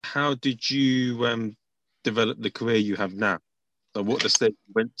how did you develop the career you have now? So what the state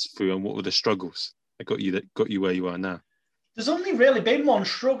went through and what were the struggles that got you where you are now? There's only really been one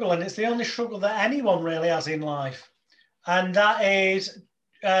struggle, and it's the only struggle that anyone really has in life. And that is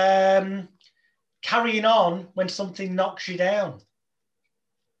carrying on when something knocks you down.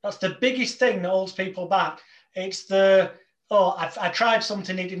 That's the biggest thing that holds people back. It's I tried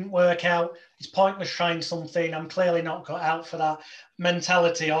something, it didn't work out. It's pointless trying something. I'm clearly not cut out for that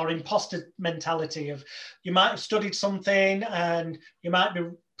mentality, or imposter mentality of you might have studied something and you might be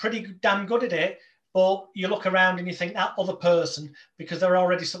pretty damn good at it, but you look around and you think that other person, because they're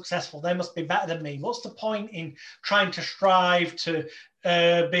already successful, they must be better than me. What's the point in trying to strive to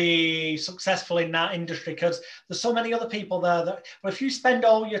be successful in that industry? Because there's so many other people there that, well, if you spend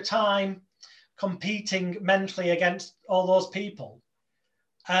all your time competing mentally against all those people,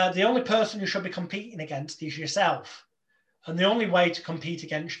 the only person you should be competing against is yourself. And the only way to compete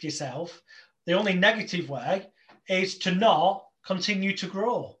against yourself, the only negative way, is to not continue to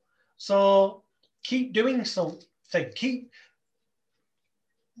grow. So keep doing something.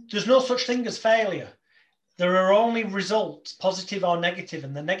 There's no such thing as failure. There are only results, positive or negative,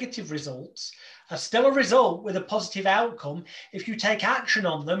 and the negative results are still a result with a positive outcome if you take action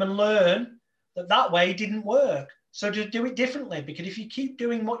on them and learn that way didn't work. So to do it differently, because if you keep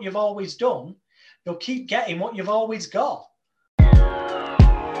doing what you've always done, you'll keep getting what you've always got.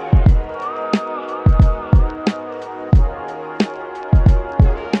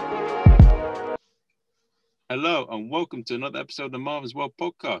 Hello and welcome to another episode of the Marvin's World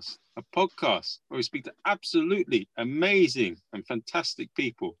podcast, a podcast where we speak to absolutely amazing and fantastic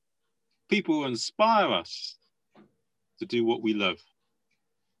people who inspire us to do what we love.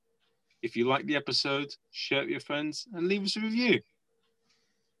 If you like the episode, share it with your friends and leave us a review.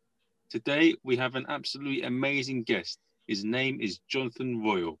 Today, we have an absolutely amazing guest. His name is Jonathan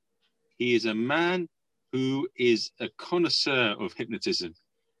Royal. He is a man who is a connoisseur of hypnotism.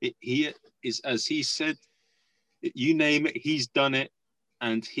 He is, as he said, you name it, he's done it.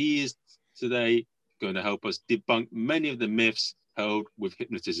 And he is today going to help us debunk many of the myths held with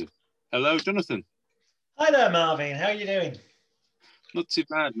hypnotism. Hello, Jonathan. Hi there, Marvin. How are you doing? Not too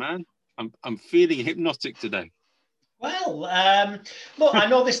bad, man. I'm feeling hypnotic today. Well, look, I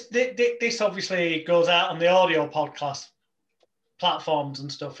know this obviously goes out on the audio podcast platforms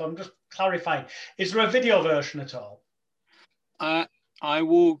and stuff. I'm just clarifying. Is there a video version at all? I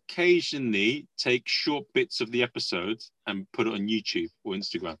will occasionally take short bits of the episode and put it on YouTube or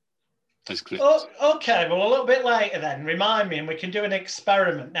Instagram as clips. Oh, okay, well, a little bit later then, remind me and we can do an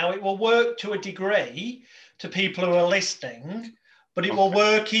experiment. Now, it will work to a degree to people who are listening, but it will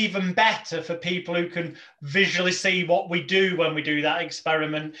work even better for people who can visually see what we do when we do that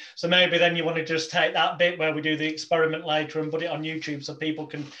experiment. So maybe then you want to just take that bit where we do the experiment later and put it on YouTube so people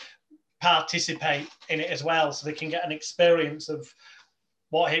can participate in it as well, so they can get an experience of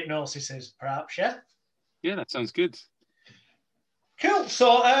what hypnosis is, perhaps, yeah? Yeah, that sounds good. Cool.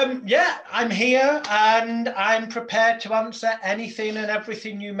 So, I'm here and I'm prepared to answer anything and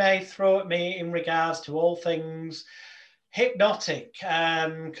everything you may throw at me in regards to all things hypnotic,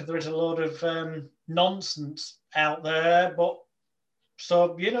 because there is a lot of nonsense out there. But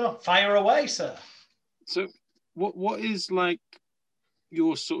so, fire away, sir. So, what is like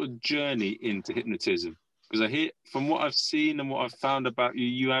your sort of journey into hypnotism? Because I hear, from what I've seen and what I've found about you,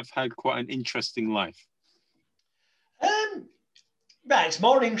 you have had quite an interesting life. Right, it's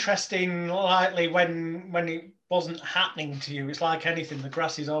more interesting, likely, when it wasn't happening to you. It's like anything; the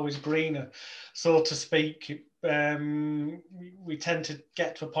grass is always greener, so to speak. We tend to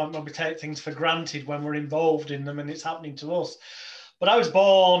get to a point where we take things for granted when we're involved in them, and it's happening to us. But I was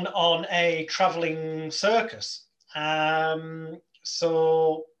born on a travelling circus,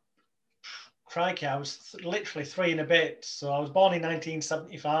 so. Crikey, I was literally 3 and a bit. So I was born in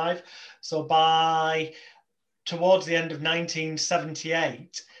 1975. So towards the end of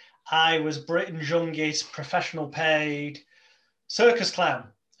 1978, I was Britain's youngest professional paid circus clown,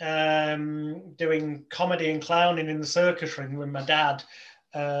 doing comedy and clowning in the circus ring with my dad.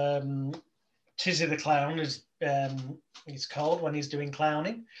 Tizzy the Clown is he's called when he's doing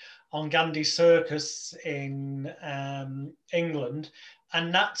clowning on Gandhi's Circus in England.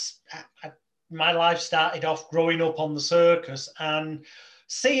 And that's... my life started off growing up on the circus and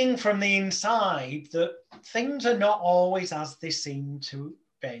seeing from the inside that things are not always as they seem to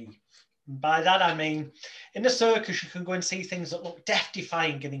be. And by that, I mean, in the circus, you can go and see things that look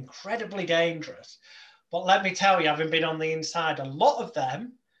death-defying and incredibly dangerous. But let me tell you, having been on the inside, a lot of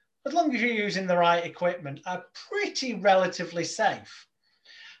them, as long as you're using the right equipment, are pretty relatively safe.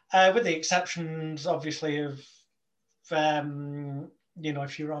 With the exceptions, obviously, of you know,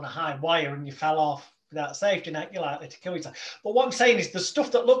 if you're on a high wire and you fell off without a safety net, you're likely to kill yourself. But what I'm saying is the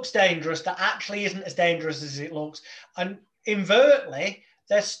stuff that looks dangerous that actually isn't as dangerous as it looks. And inversely,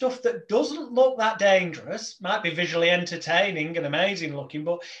 there's stuff that doesn't look that dangerous, might be visually entertaining and amazing looking,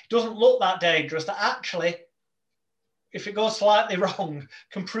 but it doesn't look that dangerous, that actually, if it goes slightly wrong,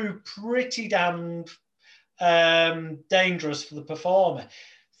 can prove pretty damn dangerous for the performer.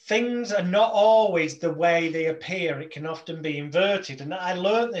 Things are not always the way they appear. It can often be inverted. And I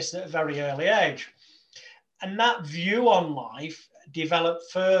learned this at a very early age. And that view on life developed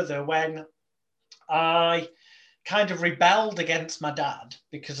further when I kind of rebelled against my dad,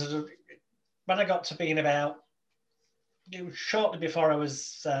 because when I got to being about, it was shortly before I was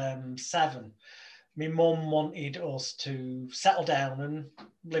 7, my mum wanted us to settle down and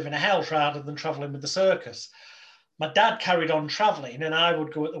live in a house rather than travelling with the circus. My dad carried on travelling, and I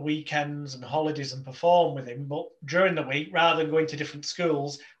would go at the weekends and holidays and perform with him. But during the week, rather than going to different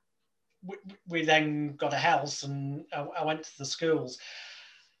schools, we then got a house, and I went to the schools.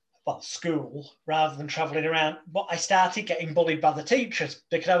 Well, school, rather than travelling around. But I started getting bullied by the teachers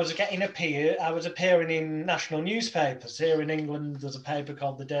because I was appearing in national newspapers. Here in England, there's a paper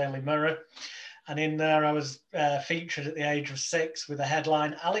called the Daily Mirror. And in there, I was featured at the age of 6 with the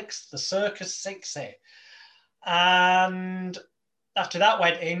headline, "Alex, the Circus 60." And after that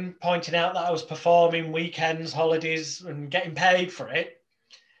went in, pointing out that I was performing weekends, holidays, and getting paid for it,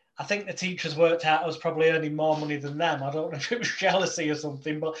 I think the teachers worked out I was probably earning more money than them. I don't know if it was jealousy or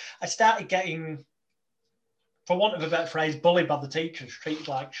something, but I started getting, for want of a better phrase, bullied by the teachers, treated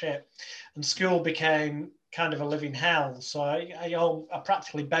like shit. And school became kind of a living hell. So I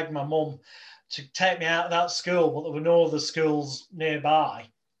practically begged my mum to take me out of that school, but there were no other schools nearby.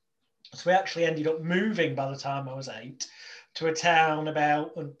 So we actually ended up moving by the time I was 8 to a town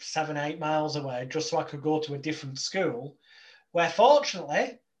about 7, 8 miles away, just so I could go to a different school, where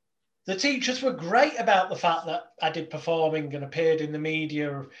fortunately the teachers were great about the fact that I did performing and appeared in the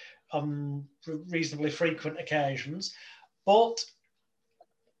media on reasonably frequent occasions. But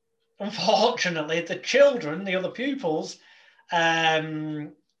unfortunately, the children, the other pupils,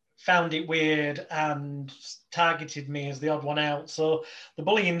 found it weird and targeted me as the odd one out. So the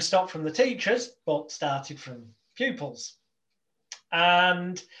bullying stopped from the teachers, but started from pupils.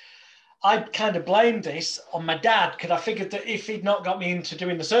 And I kind of blamed this on my dad, because I figured that if he'd not got me into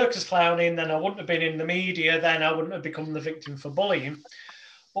doing the circus clowning, then I wouldn't have been in the media, then I wouldn't have become the victim for bullying.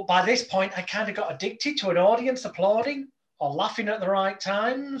 But by this point, I kind of got addicted to an audience applauding or laughing at the right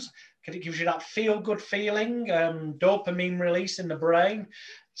times, because it gives you that feel-good feeling, dopamine release in the brain.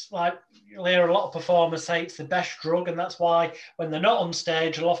 It's like, you'll hear a lot of performers say it's the best drug, and that's why when they're not on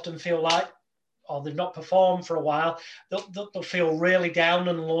stage, they'll often feel like, or they've not performed for a while, they'll feel really down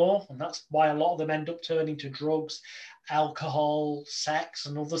and low. And that's why a lot of them end up turning to drugs, alcohol, sex,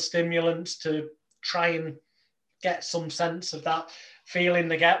 and other stimulants to try and get some sense of that feeling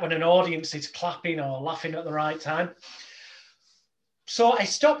they get when an audience is clapping or laughing at the right time. So I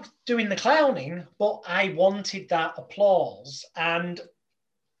stopped doing the clowning, but I wanted that applause. And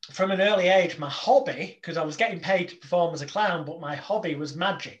from an early age, my hobby, because I was getting paid to perform as a clown, but my hobby was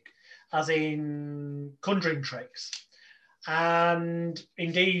magic, as in conjuring tricks. And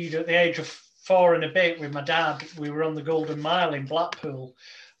indeed, at the age of 4 and a bit with my dad, we were on the Golden Mile in Blackpool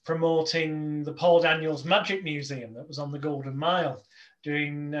promoting the Paul Daniels Magic Museum that was on the Golden Mile,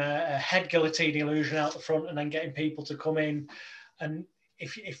 doing a head guillotine illusion out the front and then getting people to come in. And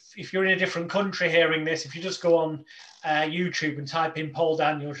if you're in a different country hearing this, if you just go on YouTube and type in Paul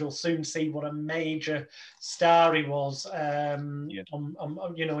Daniels, you'll soon see what a major star he was, in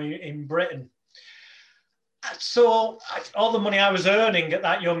Britain. So all the money I was earning at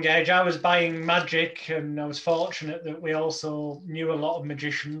that young age, I was buying magic, and I was fortunate that we also knew a lot of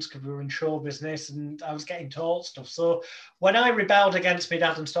magicians because we were in show business, and I was getting taught stuff. So when I rebelled against my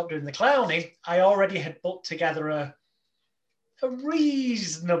dad and stopped doing the clowning, I already had put together a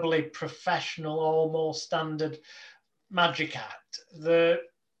reasonably professional, almost standard magic act that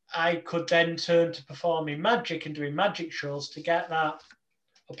I could then turn to performing magic and doing magic shows to get that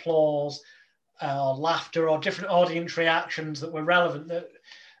applause or laughter or different audience reactions that were relevant, that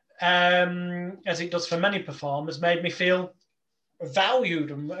as it does for many performers, made me feel valued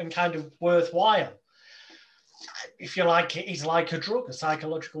and kind of worthwhile. If you like, it is like a drug, a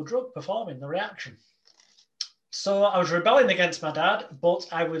psychological drug, performing, the reaction. So I was rebelling against my dad, but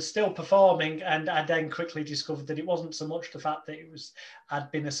I was still performing, and I then quickly discovered that it wasn't so much the fact that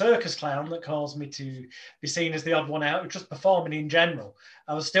I'd been a circus clown that caused me to be seen as the odd one out. It was just performing in general.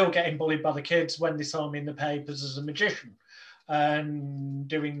 I was still getting bullied by the kids when they saw me in the papers as a magician. and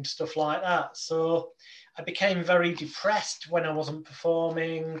doing stuff like that. So I became very depressed when I wasn't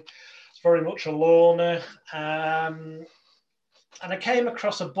performing, very much a loner. And I came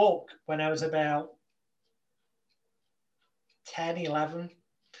across a book when I was about 10, 11,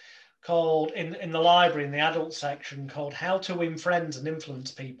 called in the library in the adult section, called How to Win Friends and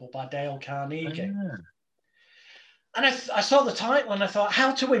Influence People by Dale Carnegie. And I saw the title and I thought,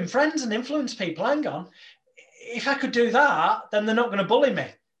 How to Win Friends and Influence People. Hang on. If I could do that, then they're not going to bully me.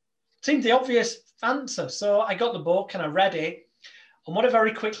 Seemed the obvious answer. So I got the book and I read it. And what I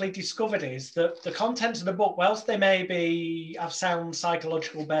very quickly discovered is that the contents of the book, whilst they may have sound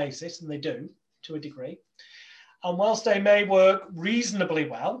psychological basis, and they do to a degree, and whilst they may work reasonably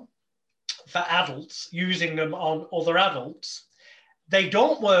well for adults, using them on other adults, they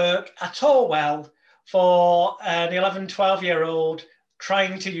don't work at all well for an 11, 12-year-old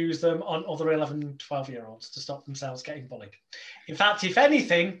trying to use them on other 11, 12-year-olds to stop themselves getting bullied. In fact, if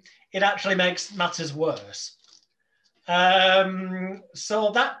anything, it actually makes matters worse.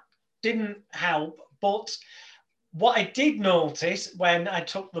 So that didn't help. But what I did notice when I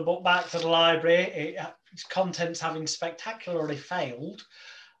took the book back to the library, its contents having spectacularly failed,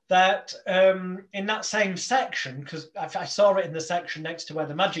 that in that same section, because I saw it in the section next to where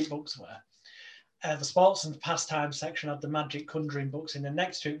the magic books were, the sports and pastime section had the magic conjuring books in, and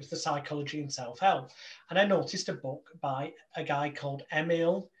next to it was the psychology and self-help. And I noticed a book by a guy called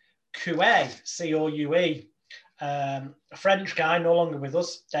Émile Coué, C-O-U-E, a French guy, no longer with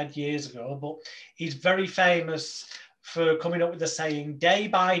us, dead years ago, but he's very famous for coming up with the saying, day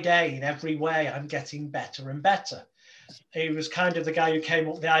by day, in every way, I'm getting better and better. He was kind of the guy who came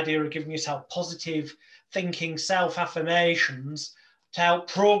up with the idea of giving yourself positive thinking, self-affirmations to help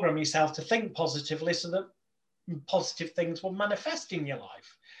program yourself to think positively so that positive things will manifest in your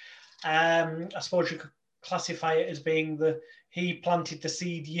life. I suppose you could classify it as being he planted the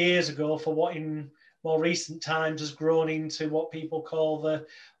seed years ago for what in more recent times has grown into what people call the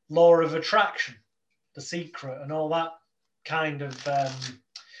law of attraction, The Secret, and all that kind of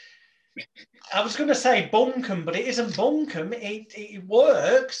I was going to say bunkum, but it isn't bunkum. It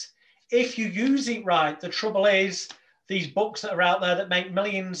works if you use it right. The trouble is, these books that are out there that make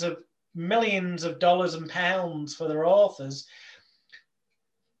millions of dollars and pounds for their authors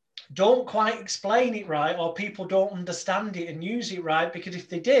don't quite explain it right, or people don't understand it and use it right, because if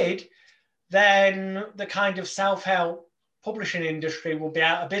they did, then the kind of self-help publishing industry will be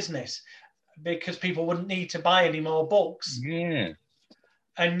out of business because people wouldn't need to buy any more books. Yeah.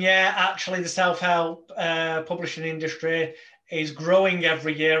 And yeah, actually the self-help publishing industry is growing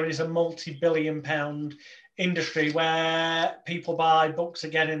every year and is a multi-billion pound industry where people buy books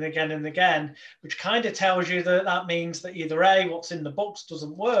again and again and again, which kind of tells you that means that either A, what's in the books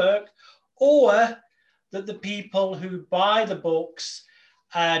doesn't work, or that the people who buy the books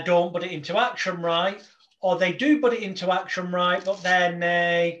don't put it into action right, or they do put it into action right, but then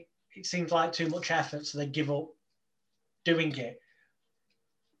it seems like too much effort, so they give up doing it.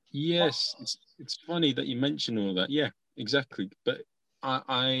 Yes, it's funny that you mention all that. Yeah, exactly. But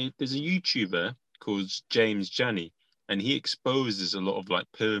there's a YouTuber called James Janney, and he exposes a lot of like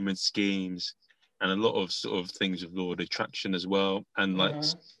pyramid schemes and a lot of sort of things with law of attraction as well, and like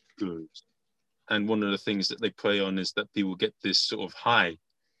gurus. And one of the things that they play on is that people get this sort of high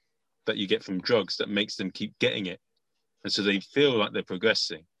that you get from drugs that makes them keep getting it, and so they feel like they're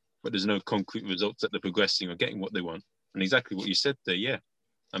progressing, but there's no concrete results that they're progressing or getting what they want. And exactly what you said there, yeah.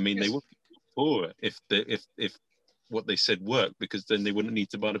 I mean, yes. They would be for it if what they said worked, because then they wouldn't need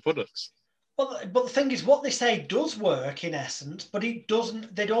to buy the products. Well, but the thing is, what they say does work in essence, but it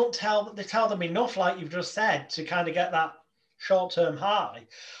doesn't. They tell them enough, like you've just said, to kind of get that short-term high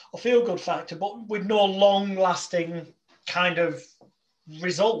or feel-good factor, but with no long-lasting kind of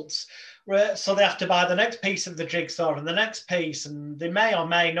results. So they have to buy the next piece of the jigsaw and the next piece, and they may or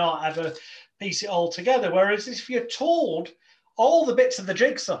may not ever piece it all together. Whereas if you're told all the bits of the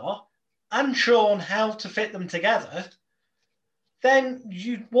jigsaw and shown how to fit them together, then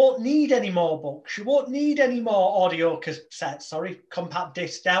you won't need any more books. You won't need any more audio cassettes, compact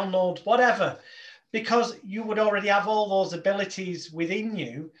discs, downloads, whatever, because you would already have all those abilities within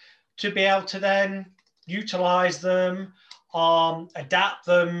you to be able to then utilize them, adapt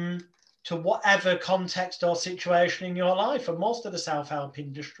them to whatever context or situation in your life. And most of the self-help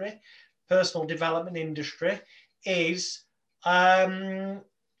industry, personal development industry, is a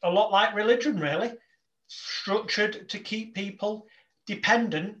lot like religion, really, structured to keep people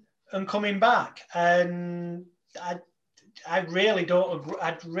dependent and coming back. And I really don't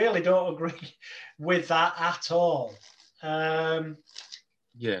agree with that at all.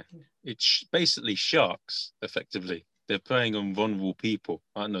 Yeah, it's basically sharks. Effectively, they're playing on vulnerable people.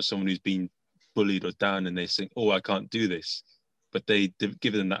 I don't know, someone who's been bullied or down, and they think, "Oh, I can't do this," but they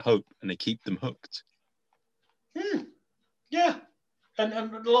give them that hope, and they keep them hooked. Yeah,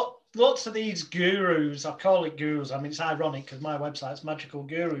 and lots of these gurus, I call it gurus. I mean, it's ironic because my website's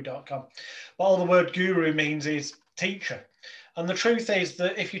magicalguru.com, but all the word guru means is teacher. And the truth is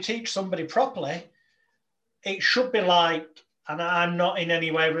that if you teach somebody properly, it should be like, and I'm not in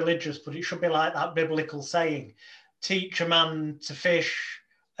any way religious, but it should be like that biblical saying: teach a man to fish.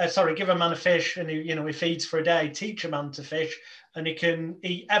 Give a man a fish, and he feeds for a day. Teach a man to fish, and he can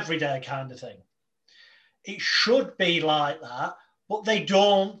eat every day, kind of thing. It should be like that, but they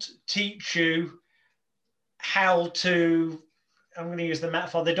don't teach you how to. I'm going to use the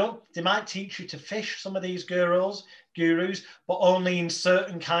metaphor. They might teach you to fish, some of these gurus, but only in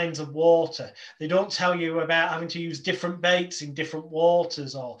certain kinds of water. They don't tell you about having to use different baits in different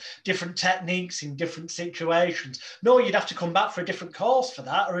waters or different techniques in different situations. No, you'd have to come back for a different course for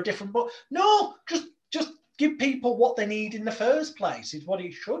that, or a different book. No, just give people what they need in the first place is what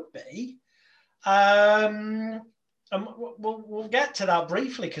it should be. And we'll get to that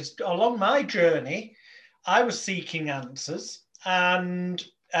briefly, because along my journey, I was seeking answers, and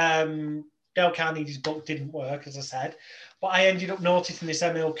Dale Carnegie's book didn't work, as I said, but I ended up noticing this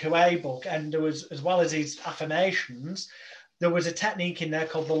Emile Coué book, and there was, as well as his affirmations, there was a technique in there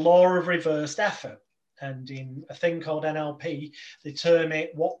called the law of reversed effort. And in a thing called NLP, they term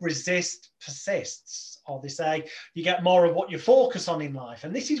it what resists persists, or they say you get more of what you focus on in life.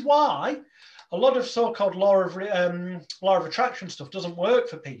 And this is why a lot of so-called law of attraction stuff doesn't work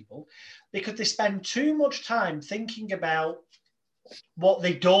for people, because they spend too much time thinking about what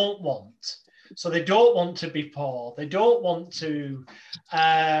they don't want. So they don't want to be poor. They don't want to,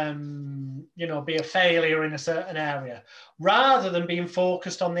 be a failure in a certain area, rather than being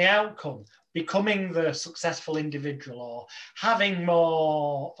focused on the outcome, becoming the successful individual or having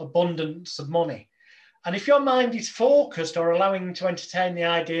more abundance of money. And if your mind is focused or allowing to entertain the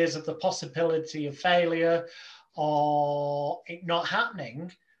ideas of the possibility of failure or it not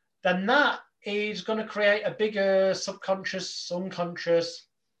happening, then that is going to create a bigger subconscious, unconscious,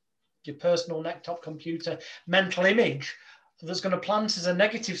 your personal neck-top computer mental image that's going to plant as a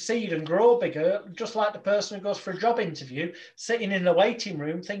negative seed and grow bigger, just like the person who goes for a job interview, sitting in the waiting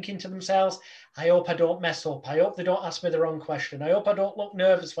room thinking to themselves, I hope I don't mess up. I hope they don't ask me the wrong question. I hope I don't look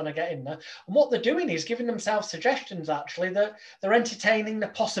nervous when I get in there. And what they're doing is giving themselves suggestions, actually, that they're entertaining the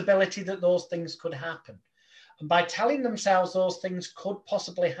possibility that those things could happen. And by telling themselves those things could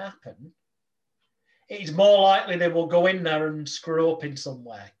possibly happen, it is more likely they will go in there and screw up in some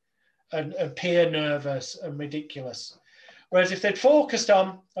way and appear nervous and ridiculous. Whereas if they'd focused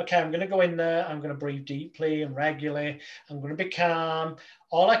on, okay, I'm going to go in there, I'm going to breathe deeply and regularly, I'm going to be calm.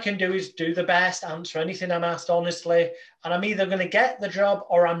 All I can do is do the best, answer anything I'm asked honestly, and I'm either going to get the job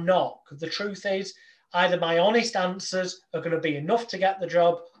or I'm not. Because the truth is, either my honest answers are going to be enough to get the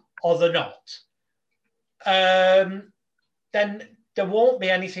job or they're not. Then there won't be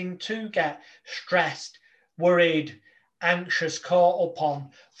anything to get stressed, worried, anxious, caught up on,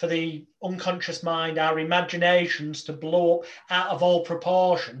 for the unconscious mind, our imaginations, to blow up out of all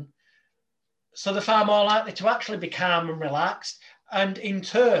proportion. So they're far more likely to actually be calm and relaxed, and in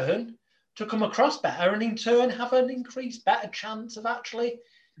turn to come across better, and in turn have an increased better chance of actually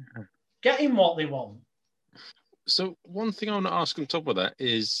getting what they want. So one thing I want to ask on top of that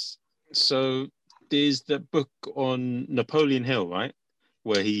is, so there's the book on Napoleon Hill, right?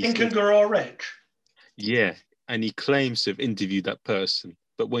 Where he Think and Grow Rich. Yeah. And he claims to have interviewed that person.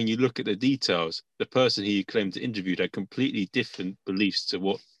 But when you look at the details, the person he claimed to interview had completely different beliefs to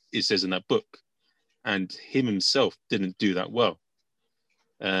what it says in that book. And him himself didn't do that well.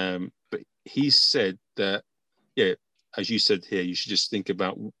 But he said that, yeah, as you said here, you should just think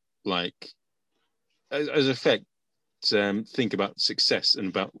about, like, as a fact, think about success and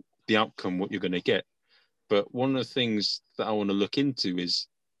about the outcome, what you're going to get. But one of the things that I want to look into is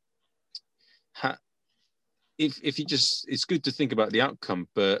if you just, it's good to think about the outcome,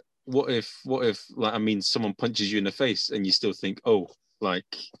 but what if like, I mean, someone punches you in the face and you still think, I'm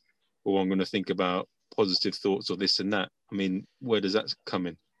going to think about positive thoughts or this and that. I mean, where does that come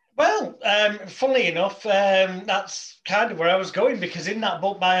in? Well, funnily enough, that's kind of where I was going, because in that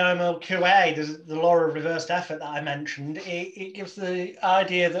book by Emile Coué, there's the law of reversed effort that I mentioned. It gives the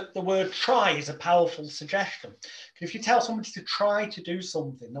idea that the word try is a powerful suggestion. If you tell somebody to try to do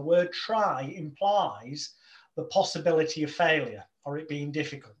something, the word try implies the possibility of failure or it being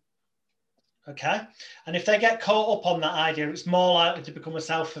difficult. Okay? And if they get caught up on that idea, it's more likely to become a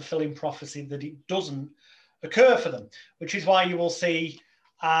self-fulfilling prophecy that it doesn't occur for them, which is why you will see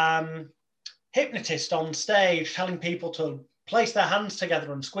hypnotist on stage telling people to place their hands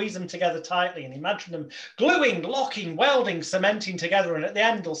together and squeeze them together tightly and imagine them gluing, locking, welding, cementing together. And at the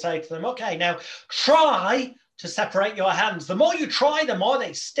end, they'll say to them, okay, now try to separate your hands. The more you try, the more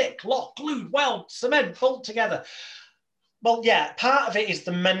they stick, lock, glue, weld, cement, bolt together. Well, yeah, part of it is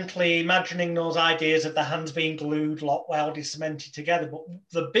the mentally imagining those ideas of the hands being glued, locked, welded, cemented together. But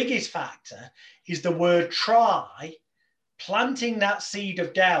the biggest factor is the word try, planting that seed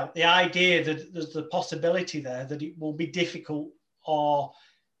of doubt, the idea that there's the possibility there that it will be difficult or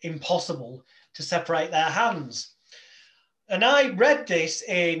impossible to separate their hands. And I read this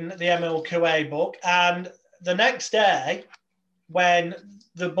in the MLQA book, and the next day, when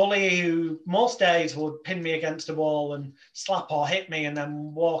the bully who most days would pin me against a wall and slap or hit me and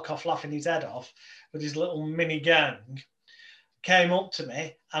then walk off laughing his head off with his little mini gang, came up to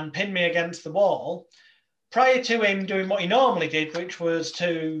me and pinned me against the wall, prior to him doing what he normally did, which was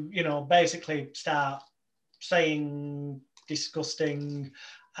to, you know, basically start saying disgusting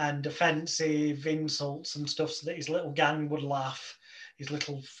and offensive insults and stuff so that his little gang would laugh. His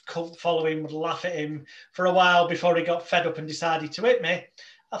little cult following would laugh at him for a while before he got fed up and decided to hit me.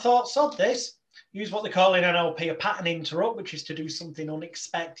 I thought, sod this. Use what they call in NLP a pattern interrupt, which is to do something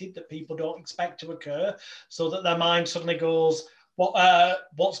unexpected that people don't expect to occur, so that their mind suddenly goes,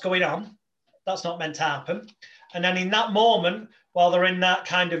 what's going on? That's not meant to happen. And then in that moment, while they're in that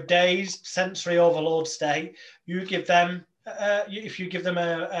kind of dazed sensory overload state, you give them, if you give them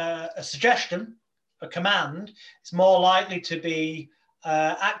a suggestion, a command, it's more likely to be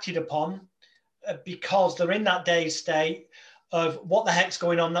acted upon because they're in that dazed state of what the heck's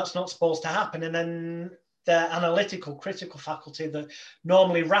going on, that's not supposed to happen. And then their analytical, critical faculty that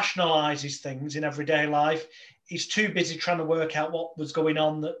normally rationalizes things in everyday life is too busy trying to work out what was going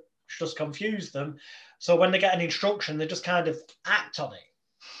on that just confused them. So when they get an instruction, they just kind of act on it.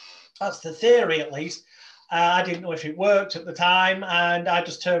 That's the theory, at least. I didn't know if it worked at the time, and I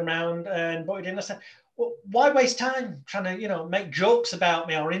just turned around and butted in. I said, well, why waste time trying to, you know, make jokes about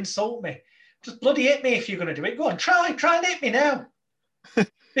me or insult me? Just bloody hit me if you're going to do it. Go on, try and hit me now.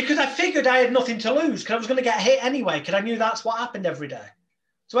 Because I figured I had nothing to lose because I was going to get hit anyway because I knew that's what happened every day.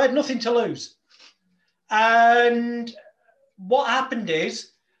 So I had nothing to lose. And what happened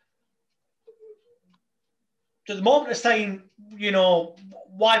is, to the moment of saying, you know,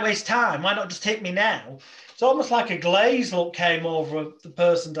 why waste time? Why not just hit me now? It's almost like a glazed look came over the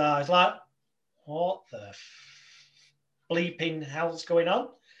person's eyes, like, what the bleeping hell's going on?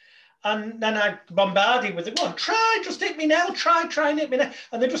 And then I bombarded with it. Go on, try, just hit me now. Try and hit me now.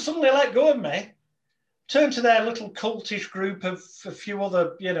 And they just suddenly let go of me, turned to their little cultish group of a few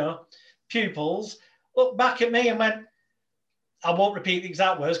other, you know, pupils, looked back at me and went, I won't repeat the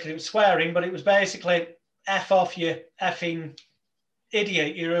exact words because it was swearing, but it was basically, F off, you effing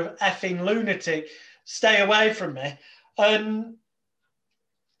idiot. You're an effing lunatic. Stay away from me. And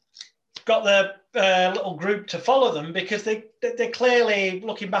got the little group to follow them because they clearly,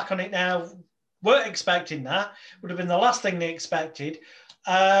 looking back on it now, weren't expecting that. Would have been the last thing they expected,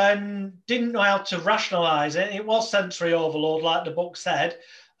 and didn't know how to rationalize it. It was sensory overload, like the book said.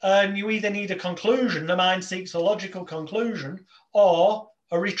 And you either need a conclusion, the mind seeks a logical conclusion, or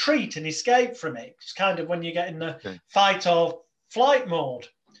a retreat and escape from it. It's kind of when you get in the fight or flight mode.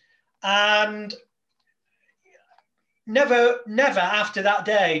 And never after that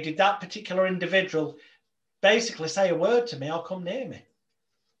day did that particular individual basically say a word to me or come near me.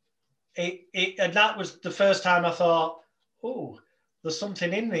 And that was the first time I thought, oh, there's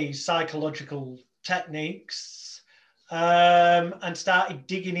something in these psychological techniques, and started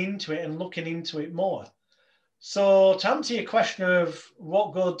digging into it and looking into it more. So to answer your question of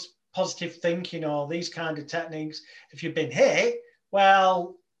what good positive thinking or these kind of techniques, if you've been hit,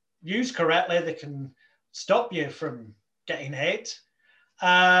 well, used correctly, they can stop you from getting hit.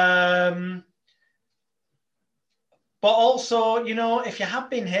 But also, you know, if you have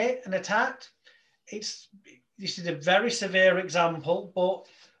been hit and attacked, this is a very severe example, but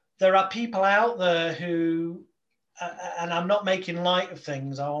there are people out there who, and I'm not making light of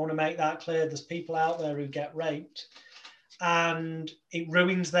things, I want to make that clear, there's people out there who get raped and it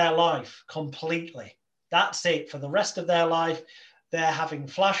ruins their life completely. That's it. For the rest of their life, they're having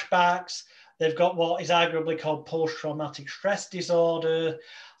flashbacks. They've got what is arguably called post-traumatic stress disorder.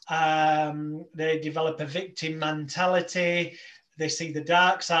 They develop a victim mentality. They see the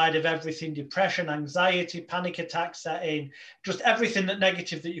dark side of everything, depression, anxiety, panic attacks set in, just everything that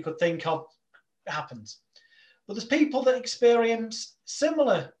negative that you could think of happens. But there's people that experience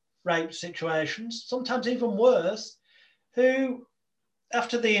similar rape situations, sometimes even worse, who,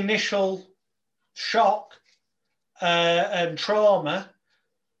 after the initial shock and trauma,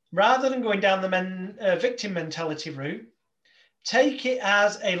 rather than going down the victim mentality route, take it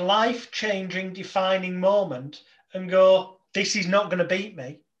as a life-changing, defining moment and go, this is not going to beat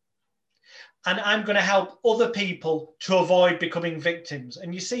me. And I'm going to help other people to avoid becoming victims.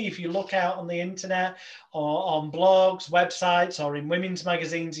 And you see, if you look out on the internet or on blogs, websites, or in women's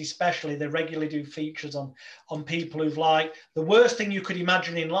magazines especially, they regularly do features on people who've like, the worst thing you could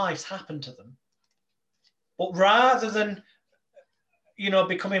imagine in life's happened to them. But rather than, you know,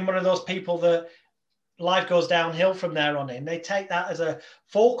 becoming one of those people that life goes downhill from there on in, they take that as a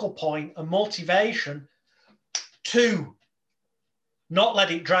focal point, a motivation to not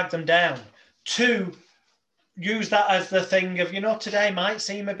let it drag them down, to use that as the thing of, you know, today might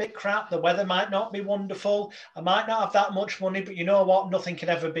seem a bit crap, the weather might not be wonderful, I might not have that much money, but you know what, nothing can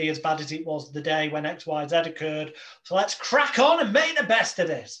ever be as bad as it was the day when X, Y, Z occurred. So let's crack on and make the best of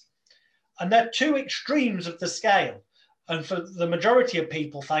this. And they're two extremes of the scale. And for the majority of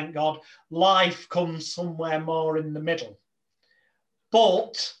people, thank God, life comes somewhere more in the middle.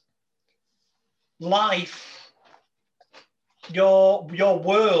 But life, your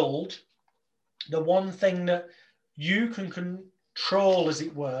world, the one thing that you can control, as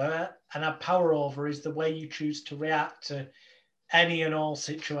it were, and have power over is the way you choose to react to any and all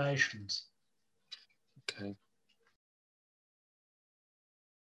situations. Okay.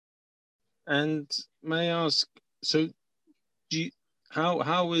 And may I ask, so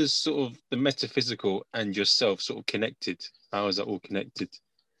how is sort of the metaphysical and yourself sort of connected? How is that all connected?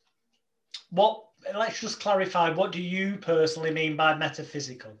 Let's just clarify, what do you personally mean by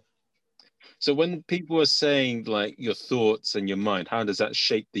metaphysical? So when people are saying like your thoughts and your mind, how does that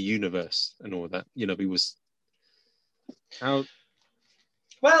shape the universe and all that? You know, how?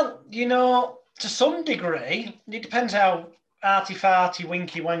 Well, you know, to some degree, it depends how arty-farty,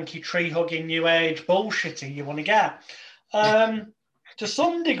 winky-wanky, tree-hugging, new age bullshitty you want to get. To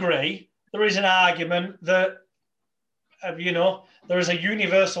some degree, there is an argument that, you know, there is a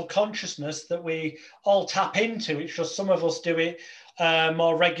universal consciousness that we all tap into. It's just some of us do it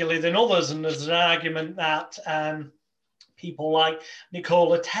more regularly than others. And there's an argument that people like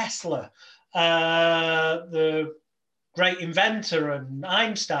Nikola Tesla, the great inventor, and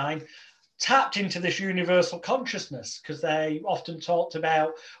Einstein tapped into this universal consciousness because they often talked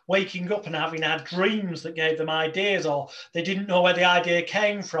about waking up and having had dreams that gave them ideas, or they didn't know where the idea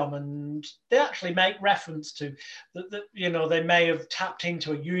came from. And they actually make reference to that, you know, they may have tapped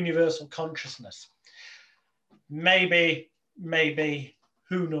into a universal consciousness. Maybe,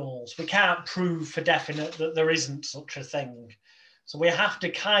 who knows? We can't prove for definite that there isn't such a thing. So we have to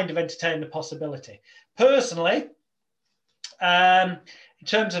kind of entertain the possibility. Personally, in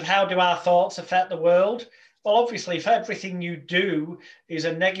terms of how do our thoughts affect the world? Well, obviously, if everything you do is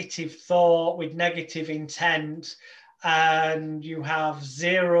a negative thought with negative intent, and you have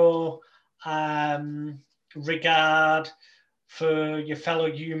zero regard for your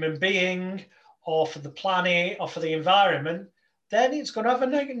fellow human being or for the planet or for the environment, then it's going to have a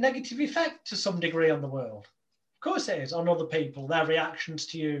negative effect to some degree on the world. Of course it is, on other people, their reactions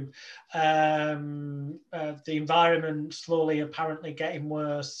to you, the environment slowly apparently getting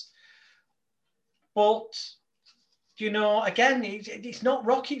worse. But, you know, again, it's not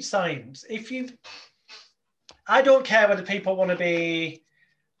rocket science. I don't care whether people want to be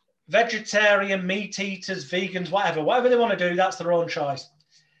vegetarian, meat eaters, vegans, whatever they want to do, that's their own choice.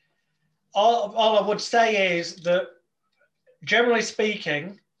 All I would say is that, generally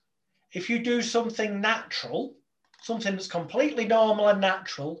speaking, if you do something natural, something that's completely normal and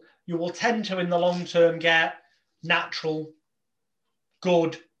natural, you will tend to, in the long term, get natural,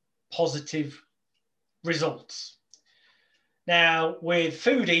 good, positive results. Now, with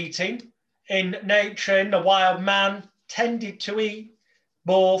food eating, in nature, in the wild, man tended to eat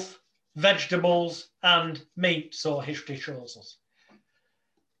both vegetables and meat, so history shows us.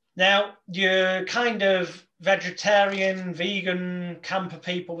 Now, your kind of vegetarian, vegan camper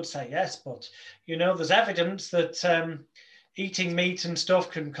people would say, yes, but, you know, there's evidence that eating meat and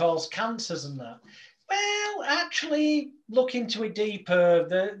stuff can cause cancers and that. Well, actually, look into it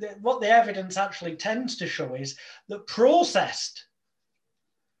deeper. What the evidence actually tends to show is that processed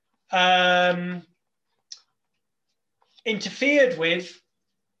interfered with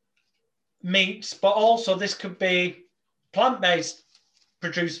meats, but also this could be plant-based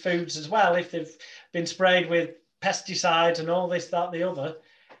produced foods as well, if they've been sprayed with pesticides and all this, that, the other.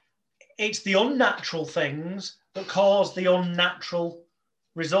 It's the unnatural things that cause the unnatural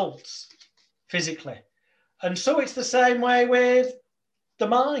results physically. And so it's the same way with the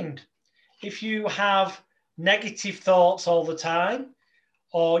mind. If you have negative thoughts all the time,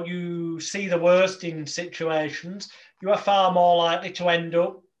 or you see the worst in situations, you are far more likely to end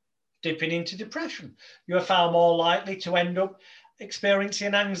up dipping into depression. You're far more likely to end up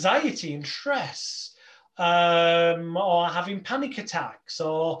experiencing anxiety and stress, or having panic attacks.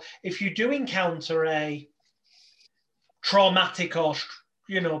 Or if you do encounter a traumatic or,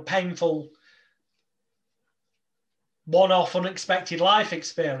 painful one-off unexpected life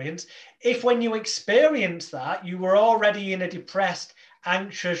experience, if when you experience that, you were already in a depressed,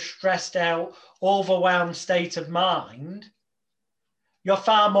 anxious, stressed out, overwhelmed state of mind, you're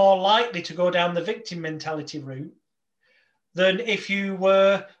far more likely to go down the victim mentality route than if you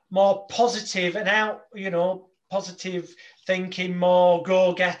were more positive and out, positive thinking, more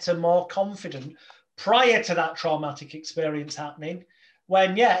go-getter, more confident prior to that traumatic experience happening.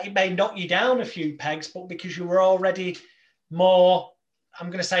 When, it may knock you down a few pegs, but because you were already more, I'm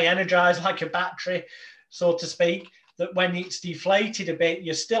going to say, energized like a battery, so to speak, that when it's deflated a bit,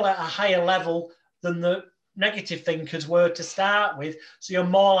 you're still at a higher level than the negative thinkers were to start with. So you're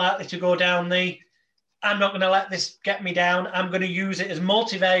more likely to go down the, I'm not going to let this get me down. I'm going to use it as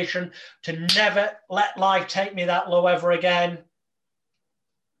motivation to never let life take me that low ever again.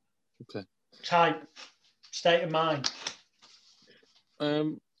 Okay. Type state of mind.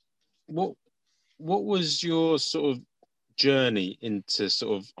 What was your sort of journey into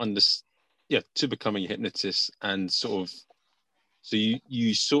sort of to becoming a hypnotist, and sort of, so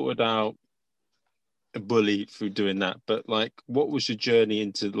you sorted out a bully through doing that, but like, what was your journey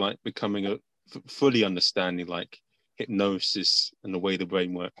into like becoming a fully understanding like hypnosis and the way the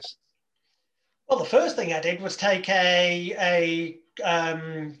brain works? Well, the first thing I did was take a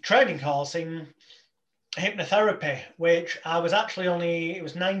training course in hypnotherapy, which I was actually it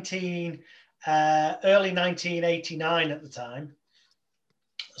was early 1989 at the time.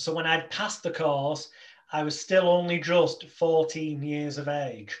 So when I'd passed the course, I was still only just 14 years of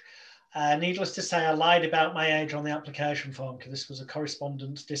age. Needless to say, I lied about my age on the application form because this was a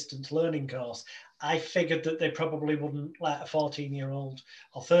correspondence distance learning course. I figured that they probably wouldn't let a 14-year-old,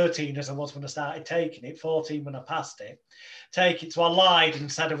 or 13 as I was when I started taking it, 14 when I passed it, take it. So I lied and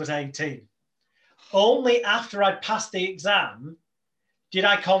said I was 18. Only after I'd passed the exam did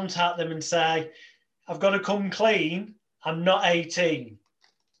I contact them and say, I've got to come clean, I'm not 18.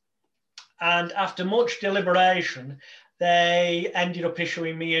 And after much deliberation, they ended up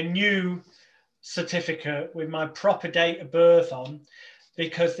issuing me a new certificate with my proper date of birth on,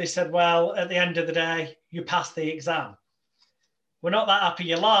 because they said, well, at the end of the day, you passed the exam. We're not that happy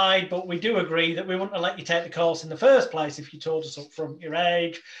you lied, but we do agree that we wouldn't have let you take the course in the first place if you told us up front your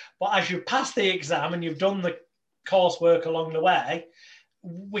age. But as you've passed the exam and you've done the coursework along the way,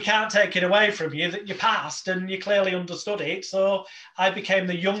 we can't take it away from you that you passed and you clearly understood it. So I became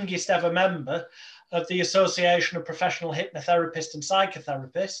the youngest ever member of the Association of Professional Hypnotherapists and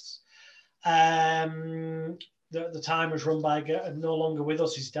Psychotherapists. The time was run by, no longer with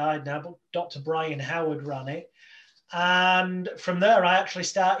us, he's died now, but Dr. Brian Howard ran it. And from there, I actually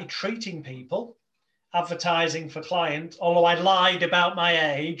started treating people, advertising for clients, although I lied about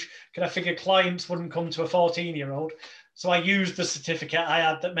my age because I figured clients wouldn't come to a 14-year-old. So I used the certificate I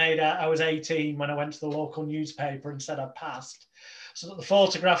had that made I was 18 when I went to the local newspaper and said I'd passed. So that the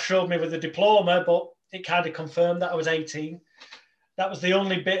photograph showed me with a diploma, but it kind of confirmed that I was 18. That was the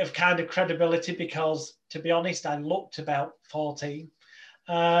only bit of kind of credibility because, to be honest, I looked about 14.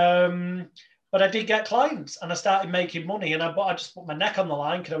 But I did get clients and I started making money, and I just put my neck on the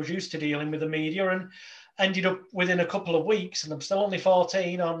line because I was used to dealing with the media, and ended up within a couple of weeks, and I'm still only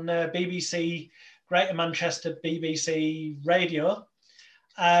 14, on BBC, Greater Manchester BBC radio,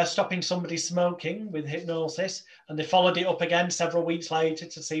 stopping somebody smoking with hypnosis. And they followed it up again several weeks later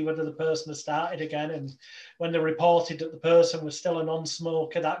to see whether the person had started again. And when they reported that the person was still a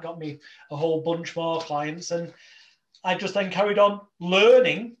non-smoker, that got me a whole bunch more clients. And I just then carried on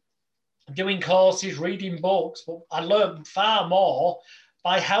learning, doing courses, reading books, but I learned far more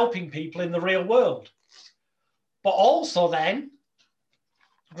by helping people in the real world. But also then,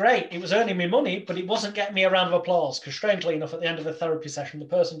 great, it was earning me money, but it wasn't getting me a round of applause, because strangely enough, at the end of a therapy session, the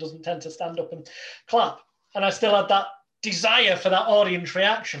person doesn't tend to stand up and clap. And I still had that desire for that audience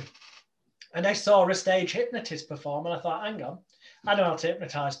reaction. And I saw a stage hypnotist perform, and I thought, hang on, I know how to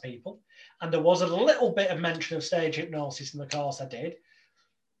hypnotize people. And there was a little bit of mention of stage hypnosis in the course I did.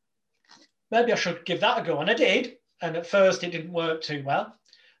 Maybe I should give that a go. And I did. And at first it didn't work too well.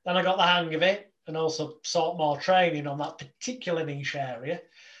 Then I got the hang of it and also sought more training on that particular niche area,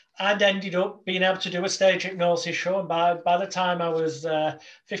 and ended up being able to do a stage hypnosis show. And by the time I was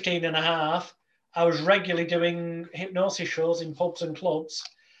 15 and a half, I was regularly doing hypnosis shows in pubs and clubs,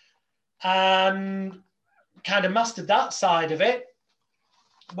 and kind of mastered that side of it.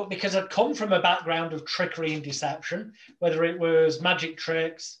 But because I'd come from a background of trickery and deception, whether it was magic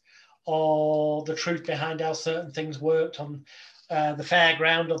tricks or the truth behind how certain things worked on the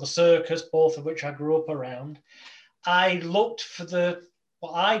fairground or the circus, both of which I grew up around. I looked for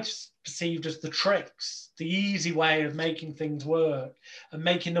what I perceived as the tricks, the easy way of making things work and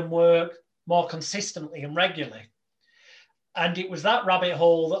making them work more consistently and regularly. And it was that rabbit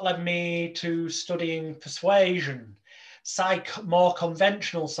hole that led me to studying persuasion, more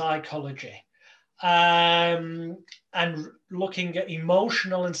conventional psychology, and looking at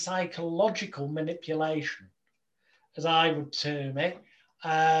emotional and psychological manipulation, as I would term it,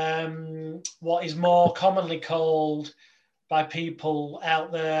 what is more commonly called by people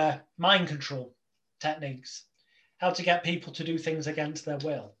out there mind control techniques, how to get people to do things against their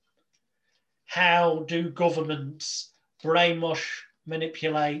will. How do governments brainwash,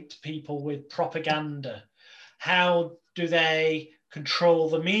 manipulate people with propaganda? How do they control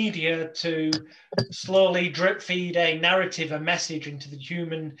the media to slowly drip feed a narrative, a message into the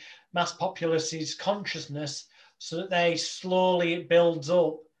human mass populace's consciousness so that it builds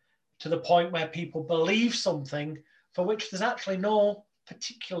up to the point where people believe something for which there's actually no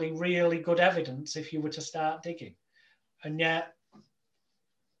particularly really good evidence if you were to start digging. And yet,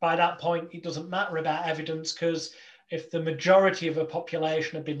 by that point, it doesn't matter about evidence, because if the majority of a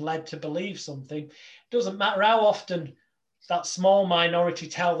population have been led to believe something, it doesn't matter how often that small minority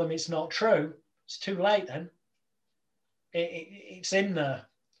tell them it's not true. It's too late then. It's in there.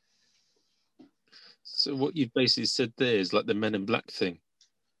 So what you've basically said there is like the Men in Black thing,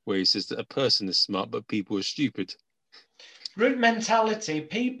 where he says that a person is smart, but people are stupid. Group mentality,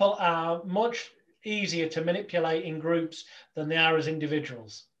 people are much easier to manipulate in groups than they are as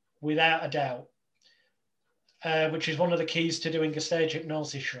individuals, without a doubt, which is one of the keys to doing a stage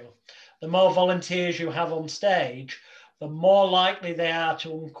hypnosis show. The more volunteers you have on stage, the more likely they are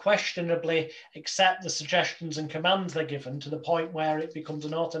to unquestionably accept the suggestions and commands they're given, to the point where it becomes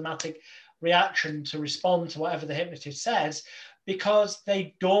an automatic reaction to respond to whatever the hypnotist says, because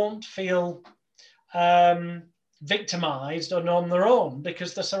they don't feel victimized and on their own,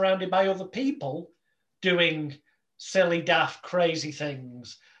 because they're surrounded by other people doing silly, daft, crazy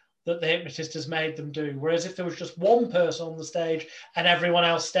things that the hypnotist has made them do. Whereas if there was just one person on the stage and everyone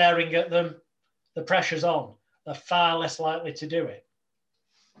else staring at them, the pressure's on. They're far less likely to do it.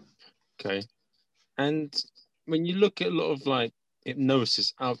 Okay. And when you look at a lot of like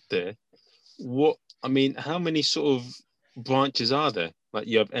hypnosis out there, how many sort of branches are there? Like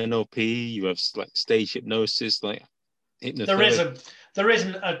you have NLP, you have like stage hypnosis, like hypnotherapy. There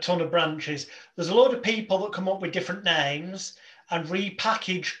isn't a ton of branches. There's a lot of people that come up with different names and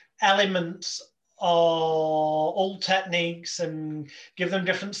repackage elements or old techniques and give them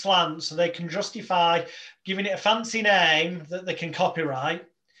different slants so they can justify giving it a fancy name that they can copyright.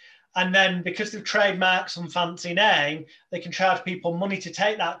 And then because they've trademarked some fancy name, they can charge people money to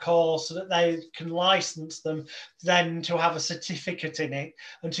take that course so that they can license them then to have a certificate in it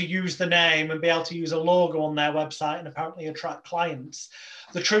and to use the name and be able to use a logo on their website and apparently attract clients.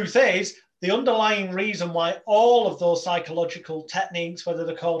 The truth is, the underlying reason why all of those psychological techniques, whether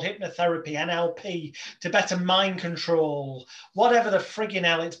they're called hypnotherapy, NLP, Tibetan mind control, whatever the frigging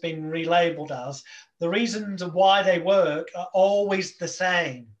hell it's been relabeled as, the reasons why they work are always the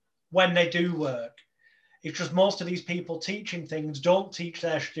same when they do work. It's just most of these people teaching things don't teach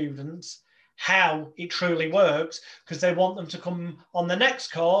their students how it truly works, because they want them to come on the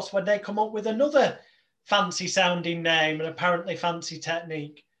next course when they come up with another fancy sounding name and apparently fancy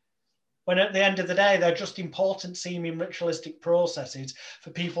technique. When at the end of the day, they're just important seeming ritualistic processes for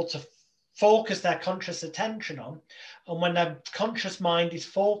people to focus their conscious attention on. And when their conscious mind is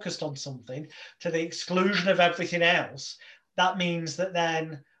focused on something to the exclusion of everything else, that means that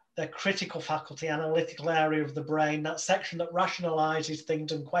then the critical faculty, analytical area of the brain, that section that rationalizes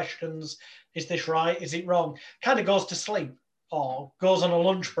things and questions, is this right, is it wrong, kind of goes to sleep or goes on a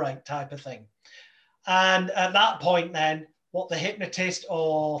lunch break type of thing. And at that point then, what the hypnotist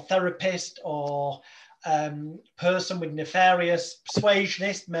or therapist or person with nefarious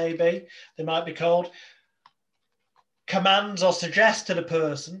persuasionist, maybe they might be called, commands or suggests to the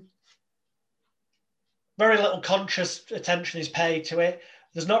person, very little conscious attention is paid to it.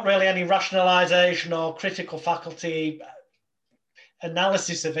 There's not really any rationalization or critical faculty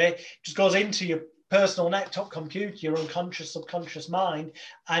analysis of it. It just goes into your personal necked-up computer, your unconscious, subconscious mind,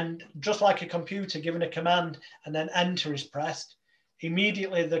 and just like a computer given a command and then enter is pressed,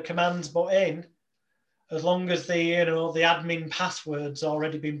 immediately the command's put in, as long as the admin password's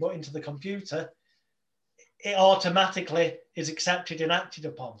already been put into the computer, it automatically is accepted and acted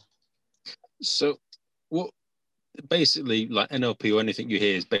upon. So what basically, like NLP or anything you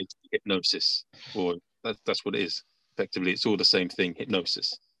hear is basically hypnosis, or that's what it is. Effectively, it's all the same thing,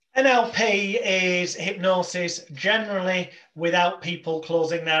 hypnosis. NLP is hypnosis generally without people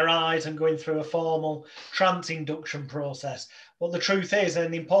closing their eyes and going through a formal trance induction process. But the truth is,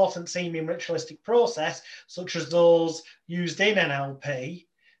 an important seeming ritualistic process, such as those used in NLP,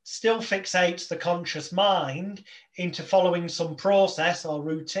 still fixates the conscious mind into following some process or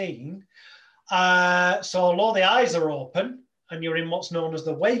routine. So although the eyes are open and you're in what's known as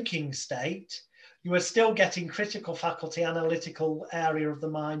the waking state, you are still getting critical faculty analytical area of the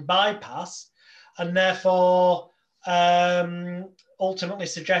mind bypass, and therefore ultimately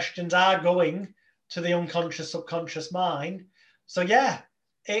suggestions are going to the unconscious subconscious mind. So yeah,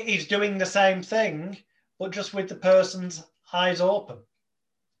 it is doing the same thing, but just with the person's eyes open.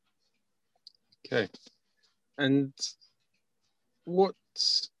 Okay. And what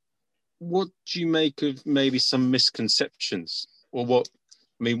do you make of maybe some misconceptions, or what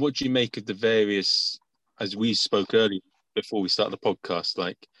do you make of the various, as we spoke earlier before we started the podcast,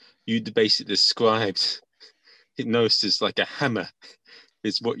 like you basically described hypnosis like a hammer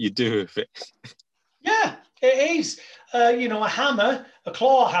is what you do with it. Yeah, it is. A hammer, a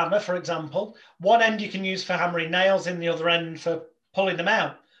claw hammer, for example, one end you can use for hammering nails, in the other end for pulling them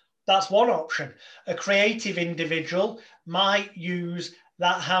out. That's one option. A creative individual might use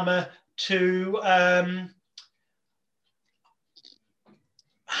that hammer to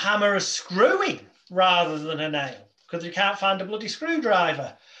hammer a screw in rather than a nail, because you can't find a bloody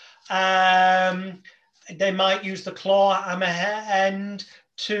screwdriver. They might use the claw hammer end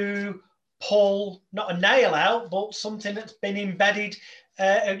to pull not a nail out, but something that's been embedded,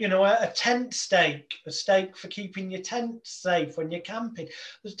 a tent stake, a stake for keeping your tent safe when you're camping.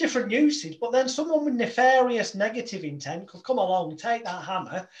 There's different uses, but then someone with nefarious negative intent could come along, take that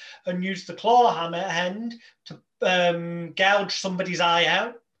hammer and use the claw hammer end to gouge somebody's eye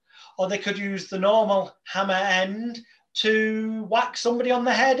out, or they could use the normal hammer end to whack somebody on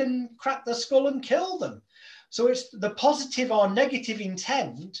the head and crack the skull and kill them. So it's the positive or negative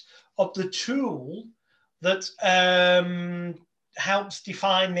intent of the tool that helps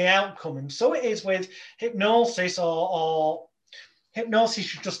define the outcome. And so it is with hypnosis, or hypnosis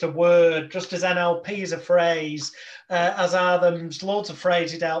is just a word, just as NLP is a phrase, as are there's loads of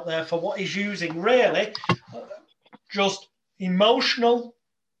phrases out there for what is using really just emotional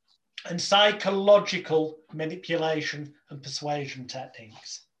and psychological manipulation and persuasion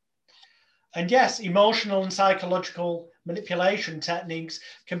techniques. And yes, emotional and psychological manipulation techniques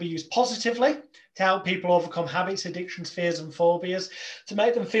can be used positively to help people overcome habits, addictions, fears, and phobias, to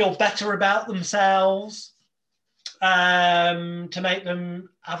make them feel better about themselves, to make them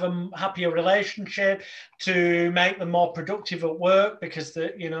have a happier relationship, to make them more productive at work because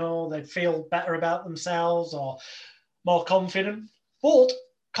they feel better about themselves or more confident. But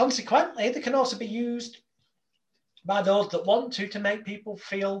consequently, they can also be used by those that want to make people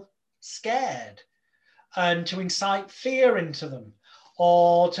feel scared and to incite fear into them,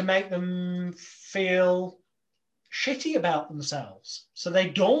 or to make them feel shitty about themselves so they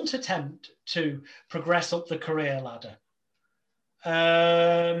don't attempt to progress up the career ladder.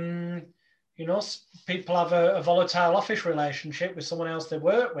 People have a volatile office relationship with someone else they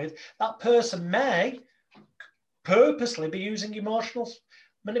work with. That person may purposely be using emotional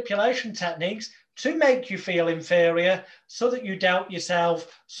manipulation techniques to make you feel inferior, so that you doubt yourself,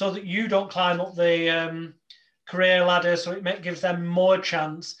 so that you don't climb up the career ladder, so it gives them more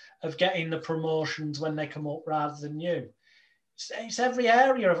chance of getting the promotions when they come up rather than you. It's every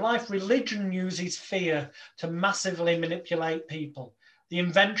area of life. Religion uses fear to massively manipulate people. The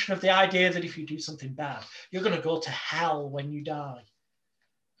invention of the idea that if you do something bad, you're going to go to hell when you die.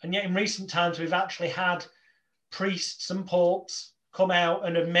 And yet in recent times, we've actually had priests and popes come out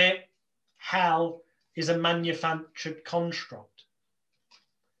and admit hell is a manufactured construct.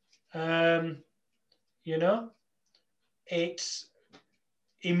 It's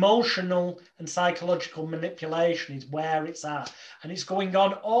emotional and psychological manipulation is where it's at. And it's going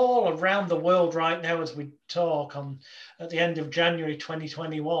on all around the world right now as we talk at the end of January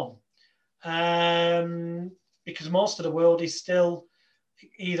 2021. Because most of the world is still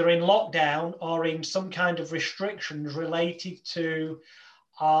either in lockdown or in some kind of restrictions related to,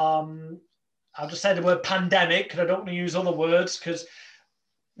 I'll just say the word pandemic, because I don't want to use other words, because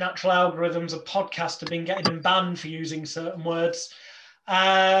natural algorithms of podcasts have been getting them banned for using certain words.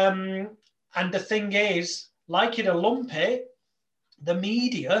 And the thing is, like it or lump it, the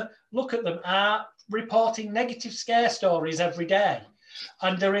media, look at them, are reporting negative scare stories every day.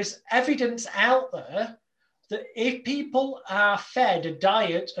 And there is evidence out there that if people are fed a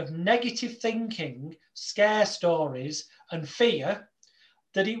diet of negative thinking, scare stories, and fear,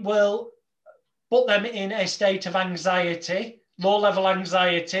 that it will put them in a state of anxiety, low-level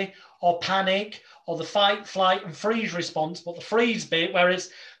anxiety or panic or the fight, flight, and freeze response. But the freeze bit,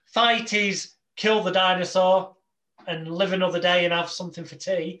 whereas fight is kill the dinosaur and live another day and have something for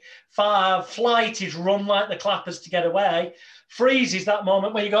tea. Flight is run like the clappers to get away. Freeze is that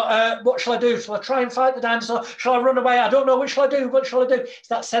moment where you go, what shall I do? Shall I try and fight the dinosaur? Shall I run away? I don't know. What shall I do? What shall I do? It's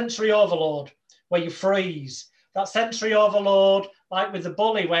that sensory overload where you freeze. That sensory overload, like with the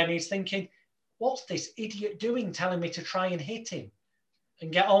bully when he's thinking, what's this idiot doing telling me to try and hit him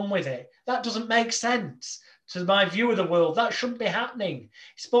and get on with it? That doesn't make sense to my view of the world. That shouldn't be happening.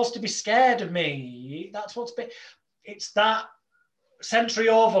 He's supposed to be scared of me. That's what's been... It's that sensory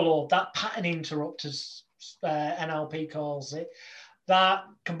overload, that pattern interrupt, as NLP calls it, that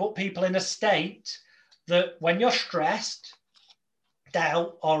can put people in a state that when you're stressed,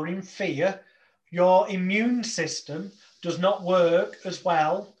 doubt, or in fear, your immune system does not work as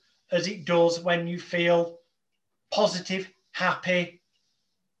well as it does when you feel positive, happy,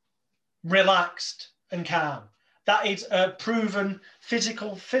 relaxed, and calm. That is a proven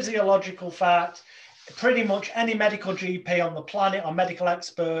physiological fact. Pretty much any medical GP on the planet or medical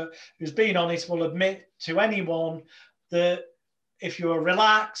expert who's been honest will admit to anyone that if you're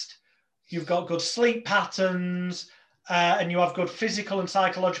relaxed, you've got good sleep patterns, and you have good physical and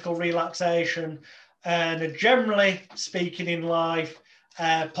psychological relaxation, and generally speaking in life,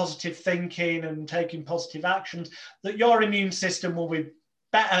 positive thinking and taking positive actions, that your immune system will be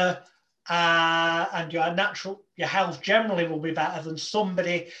better, and your health generally will be better than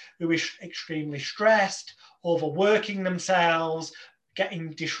somebody who is extremely stressed, overworking themselves,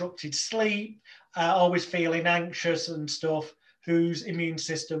 getting disrupted sleep, always feeling anxious and stuff, whose immune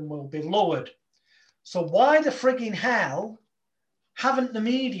system will be lowered. So why the frigging hell haven't the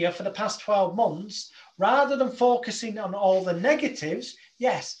media for the past 12 months, rather than focusing on all the negatives,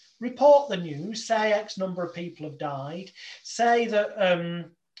 yes, report the news, say X number of people have died, say that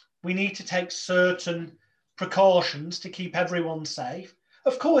we need to take certain precautions to keep everyone safe.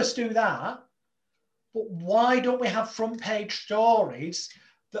 Of course, do that. But why don't we have front page stories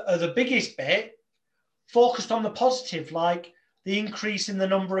that are the biggest bit focused on the positive, like the increase in the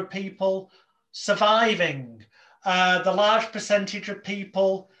number of people surviving, the large percentage of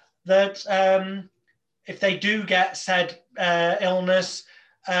people that if they do get said illness,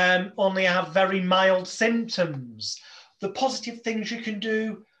 only have very mild symptoms, the positive things you can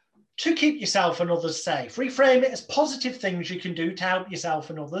do to keep yourself and others safe. Reframe it as positive things you can do to help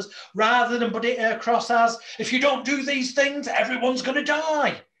yourself and others, rather than put it across as, if you don't do these things, everyone's going to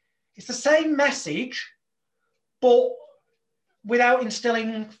die. It's the same message, but without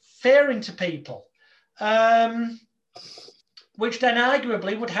instilling fear into people, which then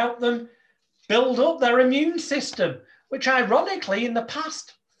arguably would help them build up their immune system, which ironically in the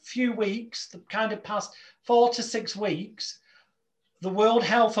past few weeks, the kind of past 4 to 6 weeks, the World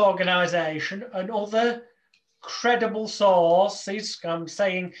Health Organization and other credible sources, I'm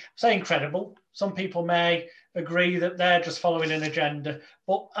saying credible, some people may agree that they're just following an agenda,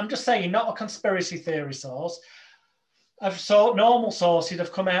 but I'm just saying, not a conspiracy theory source. Normal sources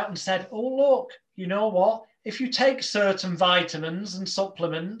have come out and said, oh, look, you know what? If you take certain vitamins and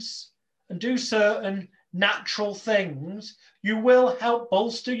supplements and do certain natural things, you will help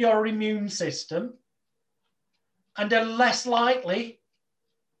bolster your immune system and are less likely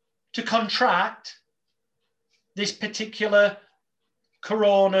to contract this particular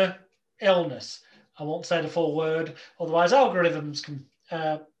corona illness. I won't say the full word, otherwise algorithms can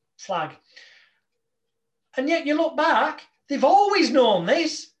flag. And yet you look back, they've always known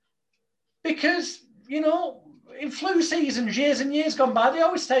this, because, you know, in flu seasons, years and years gone by, they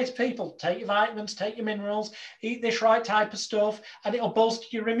always say to people, take your vitamins, take your minerals, eat this right type of stuff, and it'll bolster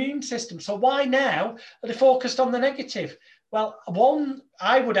your immune system. So why now are they focused on the negative? Well, one,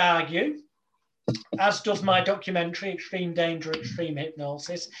 I would argue, as does my documentary, Extreme Danger, Extreme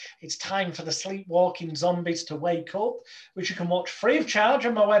Hypnosis, it's time for the sleepwalking zombies to wake up, which you can watch free of charge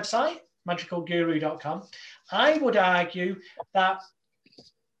on my website, magicalguru.com. I would argue that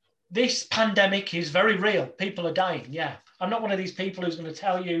this pandemic is very real. People are dying, yeah. I'm not one of these people who's going to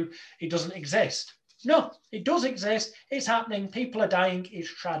tell you it doesn't exist. No, it does exist. It's happening. People are dying. It's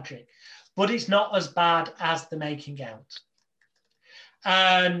tragic. But it's not as bad as they're making out.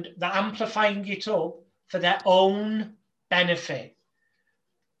 And they're amplifying it up for their own benefit.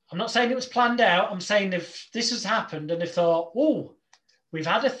 I'm not saying it was planned out. I'm saying if this has happened and they thought, oh, we've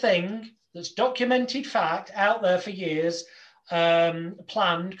had a thing that's documented fact out there for years,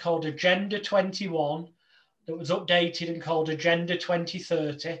 planned, called Agenda 21, that was updated and called Agenda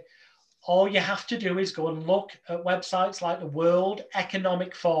 2030. All you have to do is go and look at websites like the World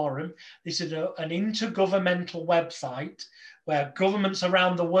Economic Forum. This is an intergovernmental website where governments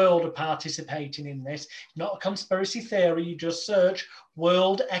around the world are participating in this. Not a conspiracy theory. You just search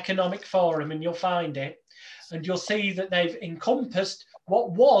World Economic Forum and you'll find it. And you'll see that they've encompassed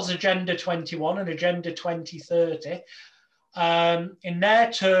what was Agenda 21 and Agenda 2030. In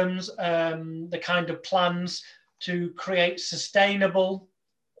their terms, the kind of plans to create sustainable,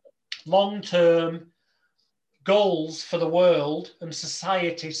 long-term goals for the world and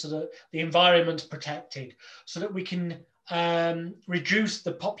society so that the environment's protected, so that we can reduce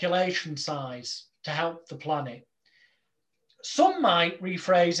the population size to help the planet. Some might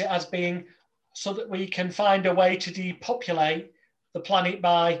rephrase it as being so that we can find a way to depopulate the planet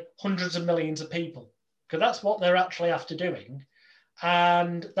by hundreds of millions of people, because that's what they're actually after doing.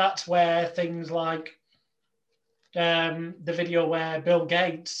 And that's where things like the video where Bill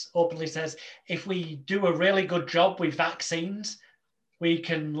Gates openly says, if we do a really good job with vaccines, we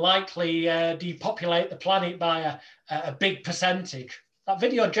can likely depopulate the planet by a big percentage. That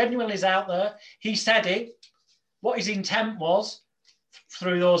video genuinely is out there. He said it. What his intent was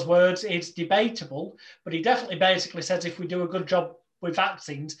through those words is debatable, but he definitely basically says if we do a good job with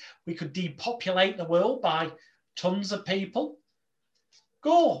vaccines, we could depopulate the world by tons of people.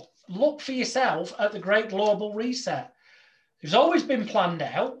 Go look for yourself at the Great Global Reset. It's always been planned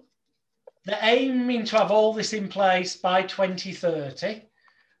out. They're aiming to have all this in place by 2030.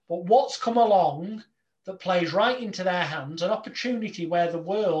 But what's come along that plays right into their hands, an opportunity where the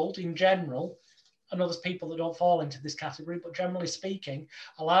world in general, I know there's people that don't fall into this category, but generally speaking,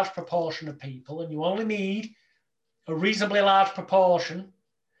 a large proportion of people, and you only need a reasonably large proportion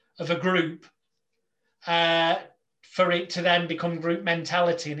of a group for it to then become group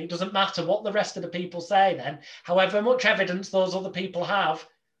mentality. And it doesn't matter what the rest of the people say then, however much evidence those other people have,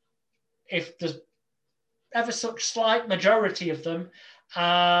 if there's ever such slight majority of them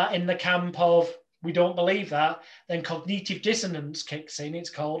in the camp of, we don't believe that, then cognitive dissonance kicks in, it's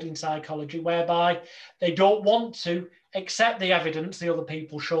called in psychology, whereby they don't want to accept the evidence the other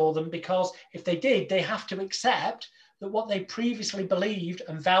people show them, because if they did, they have to accept that what they previously believed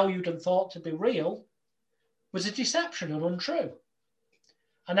and valued and thought to be real was a deception and untrue.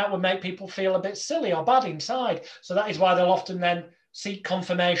 And that would make people feel a bit silly or bad inside. So that is why they'll often then seek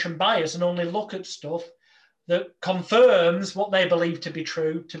confirmation bias and only look at stuff that confirms what they believe to be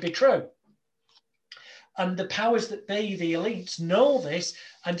true. And the powers that be, the elites, know this,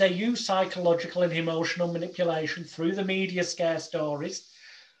 and they use psychological and emotional manipulation through the media scare stories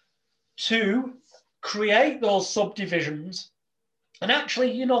to create those subdivisions. And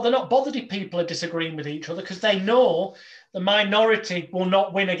actually, you know, they're not bothered if people are disagreeing with each other, because they know the minority will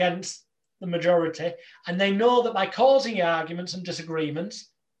not win against the majority. And they know that by causing arguments and disagreements,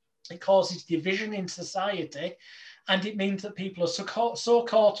 it causes division in society. And it means that people are so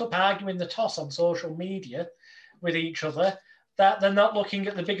caught up arguing the toss on social media with each other that they're not looking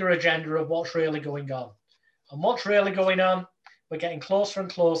at the bigger agenda of what's really going on. And what's really going on, we're getting closer and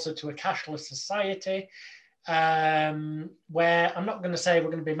closer to a cashless society, where I'm not going to say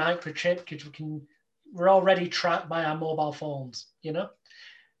we're going to be microchipped, because we're already tracked by our mobile phones, you know?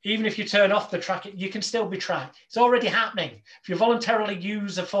 Even if you turn off the tracking, you can still be tracked. It's already happening. If you voluntarily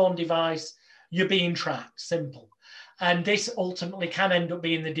use a phone device, you're being tracked, simple. And this ultimately can end up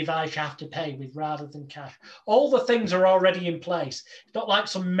being the device you have to pay with rather than cash. All the things are already in place. It's not like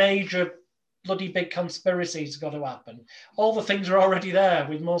some major bloody big conspiracies got to happen. All the things are already there,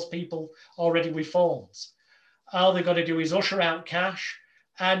 with most people already with phones. All they've got to do is usher out cash,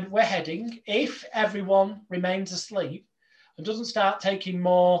 and we're heading, if everyone remains asleep and doesn't start taking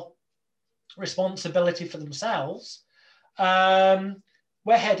more responsibility for themselves, we're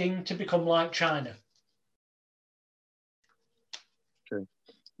heading to become like China. Okay.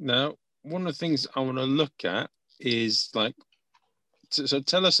 Now, one of the things I want to look at is like, so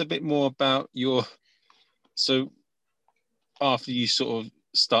tell us a bit more about so after you sort of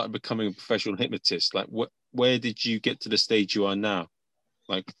started becoming a professional hypnotist, like where did you get to the stage you are now?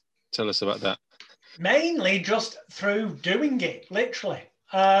 Like, tell us about that. Mainly just through doing it, literally.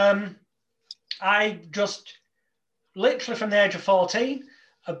 I just, literally from the age of 14,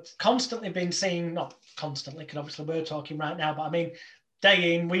 I've constantly been seeing, not constantly, because obviously we're talking right now, but I mean,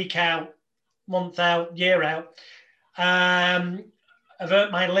 day in, week out, month out, year out. I've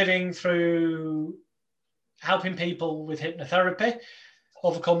earned my living through helping people with hypnotherapy,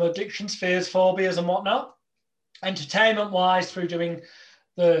 overcome addictions, fears, phobias, and whatnot. Entertainment-wise, through doing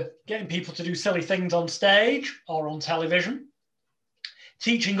getting people to do silly things on stage or on television,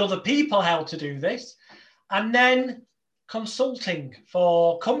 teaching other people how to do this, and then consulting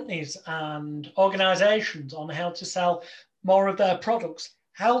for companies and organizations on how to sell more of their products,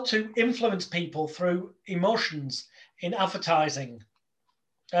 how to influence people through emotions in advertising,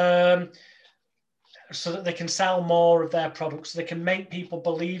 so that they can sell more of their products, so they can make people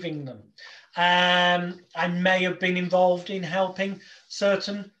believe in them. I may have been involved in helping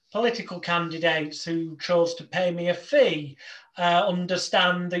certain political candidates who chose to pay me a fee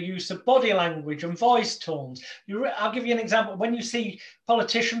understand the use of body language and voice tones. I'll give you an example. When you see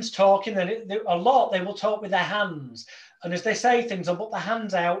politicians talking, a lot, they will talk with their hands. And as they say things, they'll put their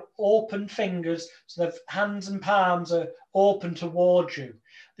hands out, open fingers, so their hands and palms are open towards you.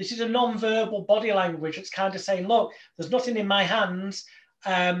 This is a non-verbal body language. It's kind of saying, look, there's nothing in my hands.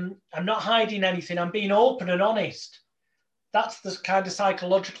 I'm not hiding anything. I'm being open and honest. That's the kind of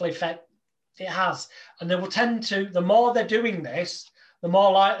psychological effect it has. And they will tend to, the more they're doing this, the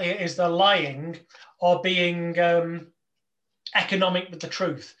more likely it is they're lying or being economic with the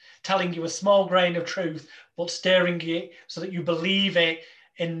truth, telling you a small grain of truth, but steering it so that you believe it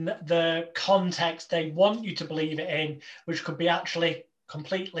in the context they want you to believe it in, which could be actually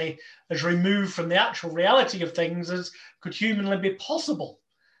completely as removed from the actual reality of things as could humanly be possible.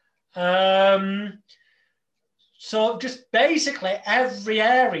 So just basically every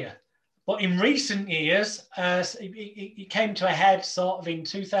area. But in recent years, it came to a head sort of in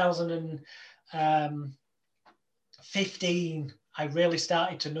 2015. I really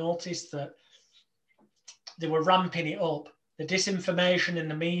started to notice that they were ramping it up. The disinformation in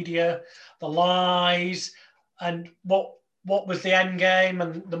the media, the lies, and what was the end game.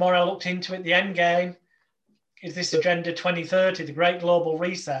 And the more I looked into it, the end game is this Agenda 2030, the Great Global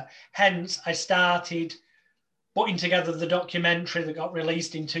Reset. Hence, I started putting together the documentary that got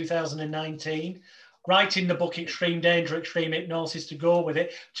released in 2019, writing the book Extreme Danger, Extreme Hypnosis to go with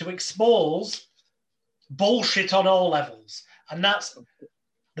it, to expose bullshit on all levels. And that's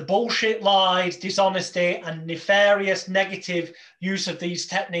the bullshit, lies, dishonesty, and nefarious negative use of these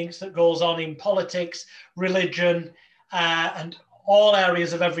techniques that goes on in politics, religion, and all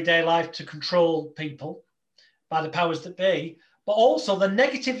areas of everyday life to control people by the powers that be, but also the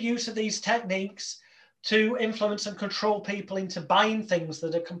negative use of these techniques to influence and control people into buying things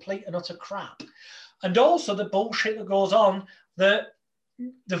that are complete and utter crap. And also the bullshit that goes on, that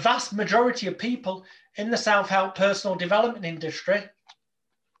the vast majority of people in the self-help personal development industry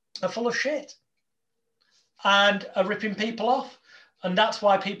are full of shit and are ripping people off. And that's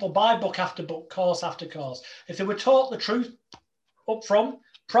why people buy book after book, course after course. If they were taught the truth up front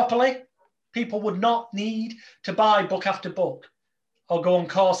properly, people would not need to buy book after book or go on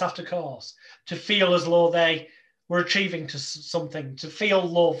course after course to feel as though they were achieving to something, to feel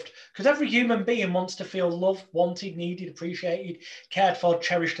loved. Because every human being wants to feel loved, wanted, needed, appreciated, cared for,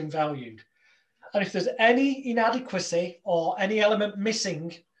 cherished, and valued. And if there's any inadequacy or any element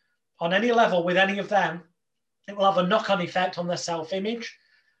missing on any level with any of them, it will have a knock-on effect on their self-image,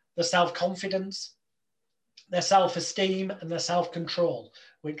 their self-confidence, their self-esteem, and their self-control,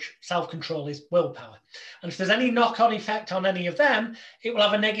 which self-control is willpower. And if there's any knock-on effect on any of them, it will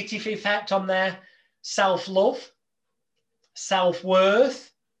have a negative effect on their self-love,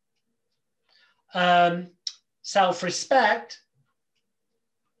 self-worth, self-respect,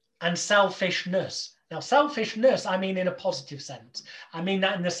 and selfishness. Now, selfishness, I mean in a positive sense. I mean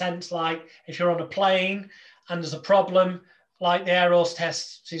that in the sense like if you're on a plane and there's a problem, like the air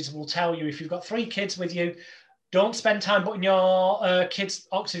hostesses will tell you, if you've got 3 kids with you, don't spend time putting your kids'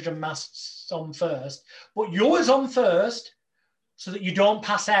 oxygen masks on first. Put yours on first so that you don't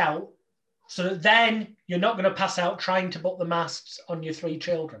pass out, so that then you're not going to pass out trying to put the masks on your 3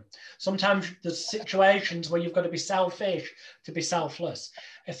 children. Sometimes there's situations where you've got to be selfish to be selfless.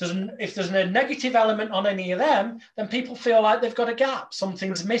 If there's a negative element on any of them, then people feel like they've got a gap,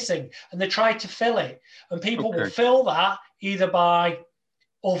 something's missing, and they try to fill it. And people will fill that either by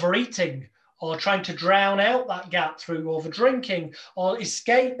overeating, or trying to drown out that gap through over drinking, or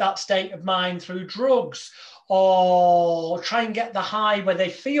escape that state of mind through drugs, or try and get the high where they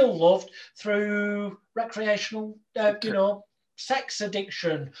feel loved through recreational, sex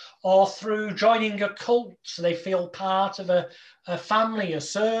addiction, or through joining a cult so they feel part of a family, a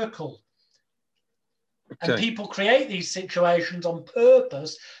circle. And people create these situations on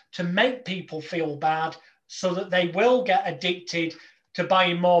purpose to make people feel bad so that they will get addicted to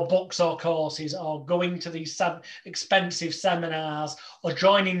buying more books or courses, or going to these expensive seminars, or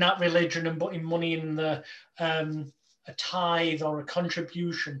joining that religion and putting money in a tithe or a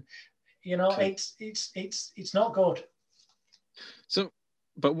contribution. It's not good. So,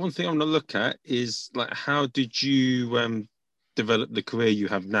 but one thing I'm going to look at is like, how did you develop the career you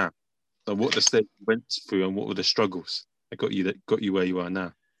have now? Like, what the state went through and what were the struggles? that got you where you are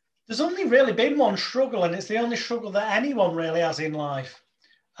now? There's only really been one struggle, and it's the only struggle that anyone really has in life.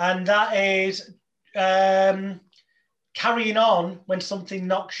 And that is carrying on when something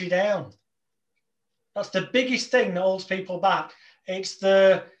knocks you down. That's the biggest thing that holds people back. It's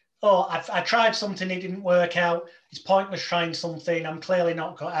the, oh, I tried something, it didn't work out. It's pointless trying something. I'm clearly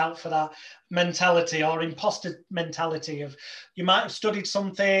not cut out for that mentality, or imposter mentality of, you might have studied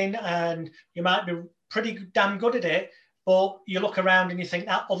something and you might be pretty damn good at it, but you look around and you think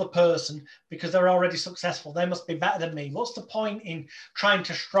that other person, because they're already successful, they must be better than me. What's the point in trying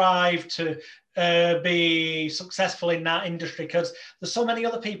to strive to be successful in that industry? Because there's so many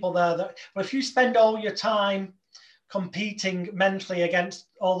other people there that, well, if you spend all your time competing mentally against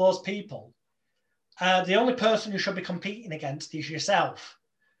all those people, the only person you should be competing against is yourself.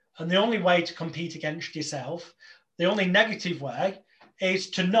 And the only way to compete against yourself, the only negative way, is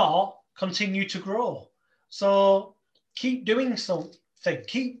to not continue to grow. So keep doing something.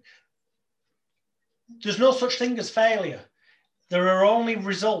 There's no such thing as failure. There are only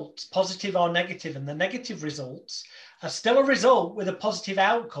results, positive or negative, and the negative results are still a result with a positive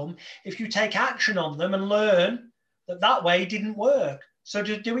outcome if you take action on them and learn that way didn't work. So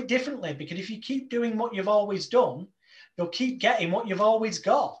to do it differently, because if you keep doing what you've always done, you'll keep getting what you've always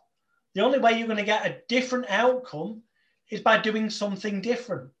got. The only way you're going to get a different outcome is by doing something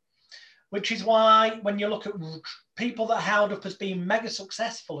different, which is why when you look at people that are held up as being mega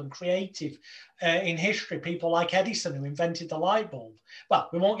successful and creative in history, people like Edison, who invented the light bulb. Well,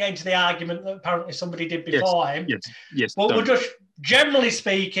 we won't get into the argument that apparently somebody did before him. Yes. But we're just, generally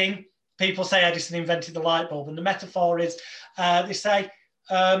speaking, people say Edison invented the light bulb. And the metaphor is, they say,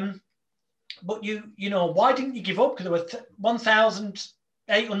 but you know, why didn't you give up? Because there were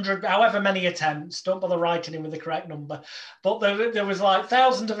 1,800, however many attempts, don't bother writing in with the correct number, but there was like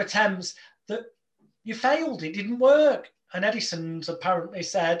thousands of attempts that you failed, it didn't work. And Edison's apparently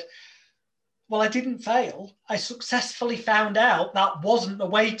said, well, I didn't fail. I successfully found out that wasn't the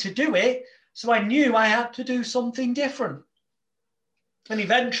way to do it. So I knew I had to do something different. And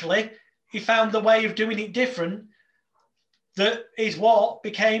eventually he found the way of doing it different that is what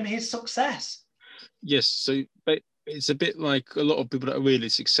became his success. Yes, so it's a bit like a lot of people that are really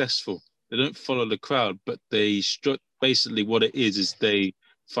successful. They don't follow the crowd, but basically what it is they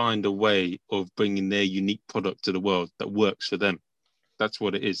find a way of bringing their unique product to the world that works for them. That's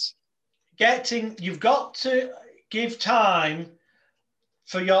what it is. You've got to give time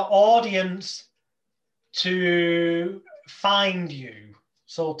for your audience to find you,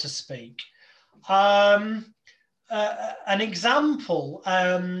 so to speak. An example,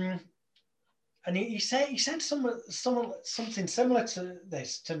 and he said something similar to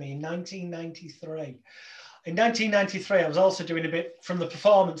this to me in 1993. In 1993, I was also doing a bit from the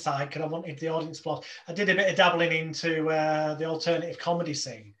performance side because I wanted the audience applause. I did a bit of dabbling into the alternative comedy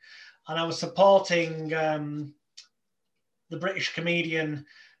scene, and I was supporting the British comedian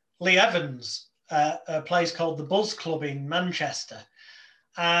Lee Evans, a place called the Buzz Club in Manchester.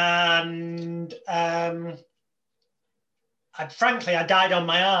 And frankly, I died on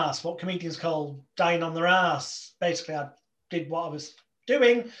my arse, what comedians call dying on their arse. Basically, I did what I was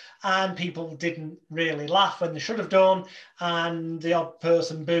doing and people didn't really laugh when they should have done, and the odd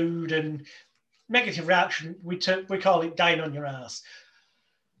person booed, and negative reaction, we call it dying on your arse.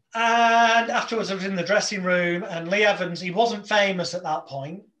 And afterwards I was in the dressing room, and Lee Evans, he wasn't famous at that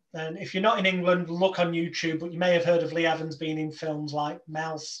point, and if you're not in England, look on YouTube, but you may have heard of Lee Evans being in films like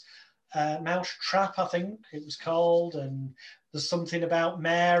Mouse Trap, I think it was called, and There's Something About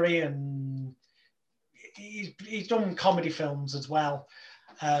Mary, and he's done comedy films as well,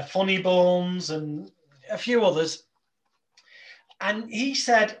 Funny Bones and a few others. And he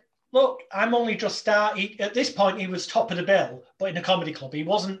said, look, I'm only just starting. At this point, he was top of the bill, but in a comedy club. He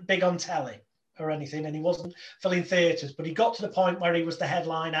wasn't big on telly or anything, and he wasn't filling theatres, but he got to the point where he was the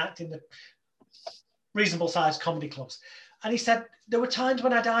headline act in the reasonable sized comedy clubs. And he said, there were times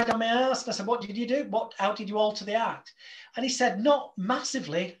when I died on my ass. And I said, what did you do? How did you alter the act? And he said, not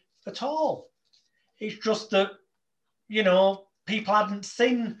massively at all. It's just that, you know, people hadn't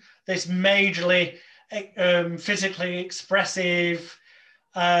seen this majorly physically expressive,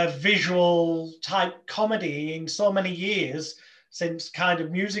 visual type comedy in so many years, since kind of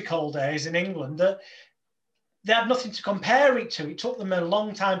musical days in England, that they had nothing to compare it to. It took them a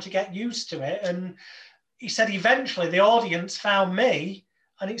long time to get used to it. And he said eventually the audience found me,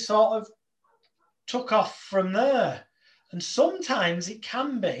 and it sort of took off from there. And sometimes it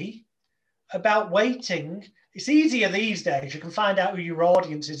can be about waiting. It's easier these days. You can find out who your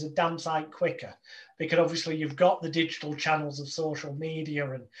audience is a damn sight quicker, because obviously you've got the digital channels of social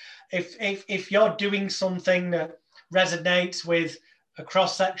media. And if you're doing something that resonates with a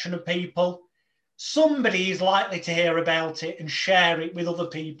cross-section of people, somebody is likely to hear about it and share it with other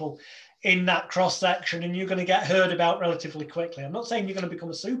people in that cross-section, and you're going to get heard about relatively quickly. I'm not saying you're going to become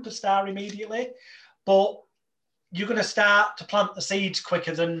a superstar immediately, but you're going to start to plant the seeds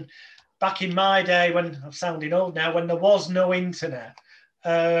quicker than back in my day, when I'm sounding old now, when there was no internet.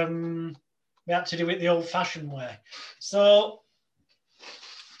 We had to do it the old-fashioned way. So,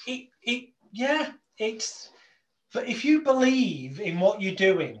 but if you believe in what you're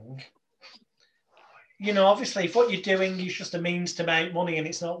doing, you know, obviously, if what you're doing is just a means to make money and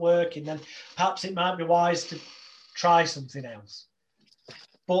it's not working, then perhaps it might be wise to try something else.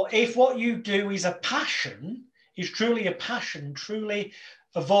 But if what you do is a passion, is truly a passion, truly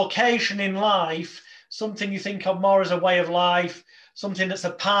a vocation in life, something you think of more as a way of life, something that's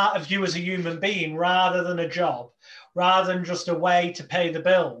a part of you as a human being rather than a job, rather than just a way to pay the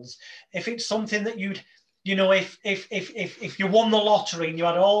bills. If it's something that you'd, you know, if you won the lottery and you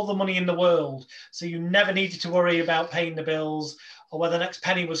had all the money in the world, so you never needed to worry about paying the bills or where the next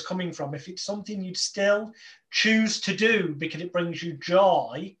penny was coming from, if it's something you'd still choose to do because it brings you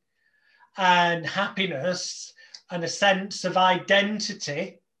joy and happiness and a sense of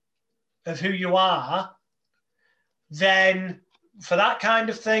identity of who you are, then for that kind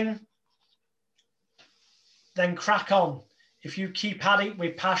of thing, then crack on. If you keep at it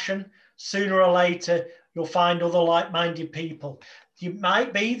with passion, sooner or later, you'll find other like-minded people. It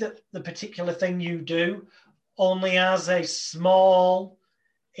might be that the particular thing you do only has a small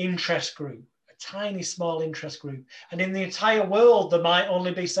interest group, a tiny small interest group. And in the entire world, there might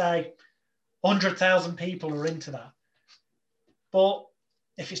only be, say, 100,000 people who are into that. But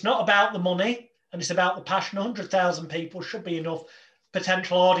if it's not about the money and it's about the passion, 100,000 people should be enough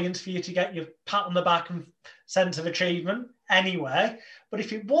potential audience for you to get your pat on the back and sense of achievement anyway. But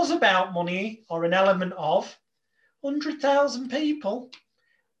if it was about money or an element of 100,000 people,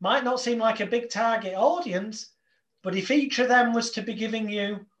 might not seem like a big target audience, but if each of them was to be giving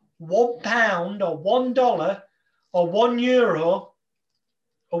you £1 or $1 or €1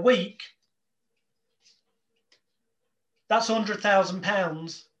 a week, that's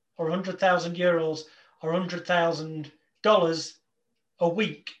 £100,000 or €100,000 or $100,000 a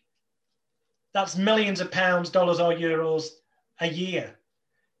week. That's millions of pounds, dollars or euros a year.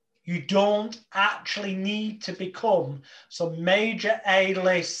 You don't actually need to become some major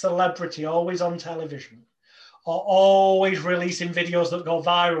A-list celebrity always on television or always releasing videos that go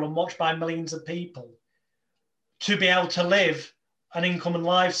viral and watched by millions of people to be able to live an income and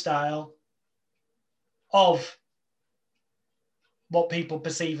lifestyle of what people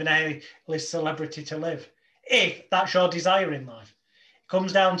perceive an A-list celebrity to live, if that's your desire in life. It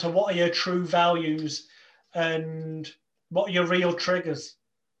comes down to what are your true values and what are your real triggers.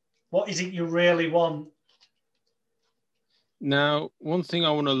 What is it you really want? Now, one thing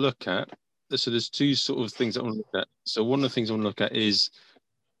I want to look at, so there's two sort of things I want to look at. So one of the things I want to look at is,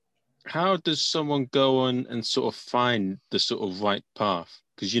 how does someone go on and sort of find the sort of right path?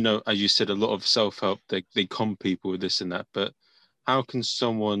 Because, you know, as you said, a lot of self-help, they con people with this and that, but how can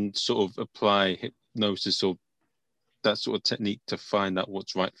someone sort of apply hypnosis or that sort of technique to find out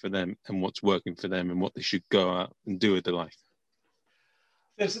what's right for them and what's working for them and what they should go out and do with their life?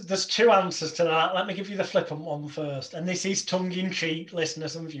 There's two answers to that. Let me give you the flippant one first. And this is tongue-in-cheek,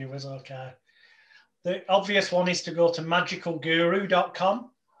 listeners and viewers, okay? The obvious one is to go to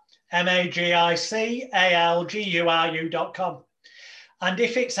magicalguru.com, magicalguru.com. And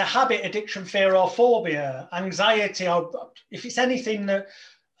if it's a habit, addiction, fear or phobia, anxiety, or if it's anything that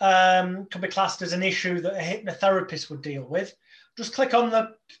can be classed as an issue that a hypnotherapist would deal with, just click on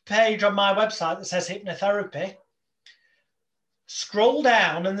the page on my website that says hypnotherapy. Scroll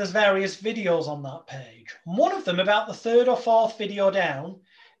down and there's various videos on that page. One of them, about the third or fourth video down,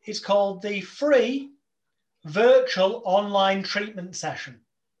 is called the free virtual online treatment session.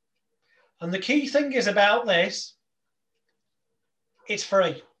 And the key thing is about this, it's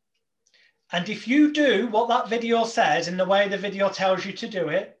free. And if you do what that video says in the way the video tells you to do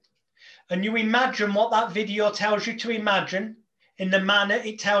it, and you imagine what that video tells you to imagine in the manner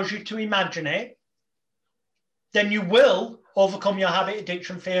it tells you to imagine it, then you will overcome your habit,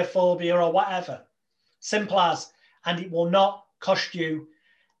 addiction, fear, phobia, or whatever. Simple as. And it will not cost you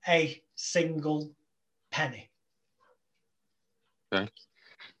a single penny. Okay.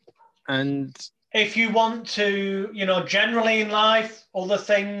 And if you want to, you know, generally in life, other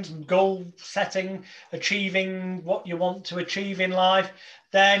things, goal setting, achieving what you want to achieve in life,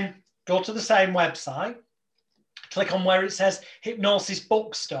 then go to the same website, click on where it says Hypnosis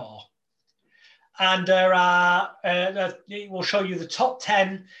Bookstore. And there are, it will show you the top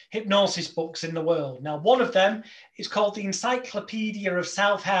 10 hypnosis books in the world. Now, one of them is called the Encyclopedia of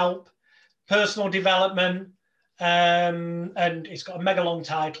Self-Help, Personal Development, and it's got a mega long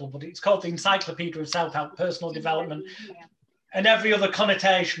title, but it's called the Encyclopedia of Self-Help, Personal Development, and every other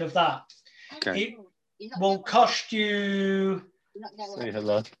connotation of that. Okay. It will cost you... Say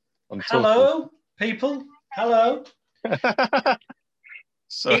hello. Hello, people. Hello.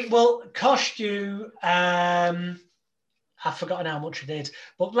 So, It will cost you, I've forgotten how much it is,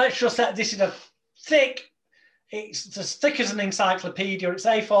 but let's just say this is a thick, it's as thick as an encyclopedia. It's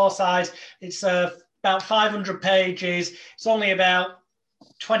A4 size. It's about 500 pages. It's only about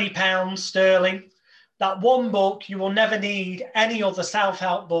 £20 sterling. That one book, you will never need any other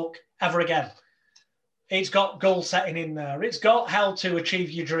self-help book ever again. It's got goal setting in there. It's got how to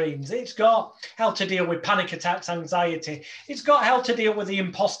achieve your dreams. It's got how to deal with panic attacks, anxiety. It's got how to deal with the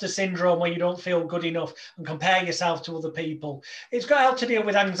imposter syndrome where you don't feel good enough and compare yourself to other people. It's got how to deal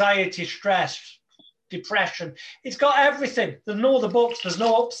with anxiety, stress, depression. It's got everything. There's no other books. There's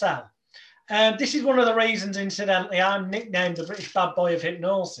no upsell. This is one of the reasons, incidentally, I'm nicknamed the British bad boy of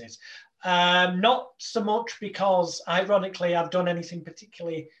hypnosis. Not so much because, ironically, I've done anything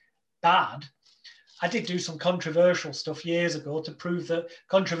particularly bad. I did do some controversial stuff years ago to prove that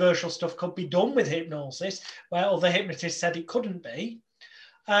controversial stuff could be done with hypnosis, where other hypnotists said it couldn't be.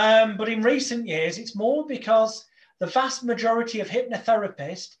 But in recent years, it's more because the vast majority of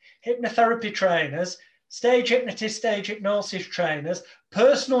hypnotherapists, hypnotherapy trainers, stage hypnotists, stage hypnosis trainers,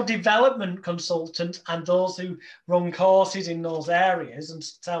 personal development consultants, and those who run courses in those areas and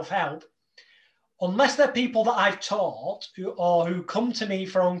self-help, unless they're people that I've taught or who come to me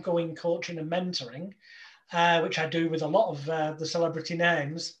for ongoing coaching and mentoring, which I do with a lot of the celebrity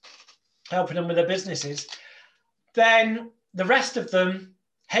names, helping them with their businesses, then the rest of them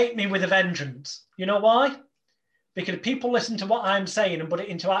hate me with a vengeance. You know why? Because if people listen to what I'm saying and put it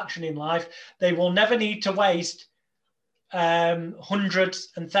into action in life, they will never need to waste hundreds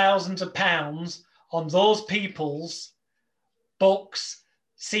and thousands of pounds on those people's books,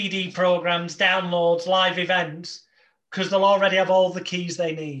 CD programs, downloads, live events, because they'll already have all the keys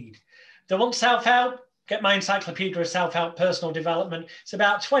they need. They want self-help? Get my Encyclopedia of Self-Help Personal Development. It's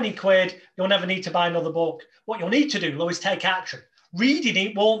about 20 quid. You'll never need to buy another book. What you'll need to do, though, is take action. Reading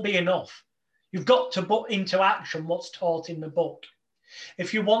it won't be enough. You've got to put into action what's taught in the book.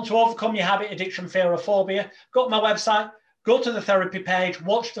 If you want to overcome your habit, addiction, fear, or phobia, go to my website, go to the therapy page,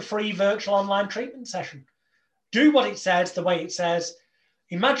 watch the free virtual online treatment session. Do what it says the way it says.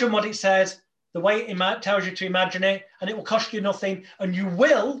 Imagine what it says, the way it tells you to imagine it, and it will cost you nothing. And you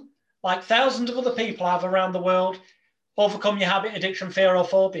will, like thousands of other people have around the world, overcome your habit, addiction, fear, or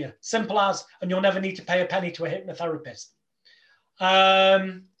phobia. Simple as, and you'll never need to pay a penny to a hypnotherapist.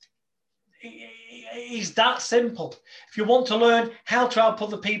 It's that simple. If you want to learn how to help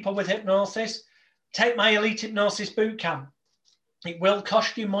other people with hypnosis, take my Elite Hypnosis Bootcamp. It will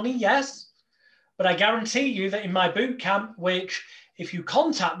cost you money, yes, but I guarantee you that in my bootcamp, which if you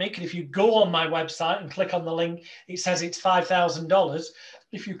contact me, if you go on my website and click on the link, it says it's $5,000.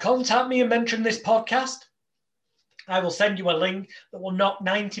 If you contact me and mention this podcast, I will send you a link that will knock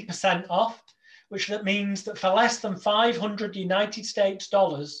 90% off, which that means that for less than 500 United States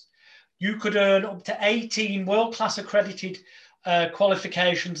dollars, you could earn up to 18 world-class accredited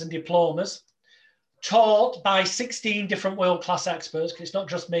qualifications and diplomas, taught by 16 different world-class experts, because it's not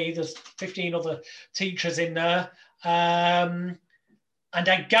just me, there's 15 other teachers in there. And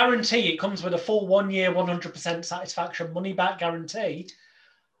I guarantee it comes with a full 1 year, 100% satisfaction money-back guarantee.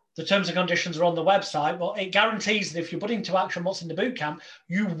 The terms and conditions are on the website, but it guarantees that if you put into action what's in the bootcamp,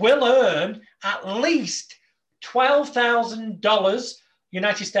 you will earn at least $12,000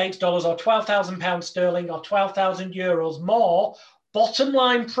 United States dollars or £12,000 sterling or 12,000 euros more bottom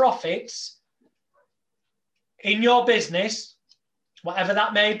line profits in your business, whatever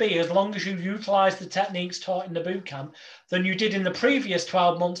that may be, as long as you utilize the techniques taught in the bootcamp, than you did in the previous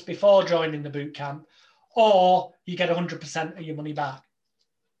 12 months before joining the bootcamp, or you get 100% of your money back.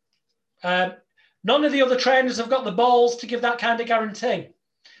 None of the other trainers have got the balls to give that kind of guarantee.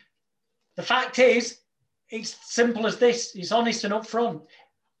 The fact is, it's simple as this. It's honest and upfront.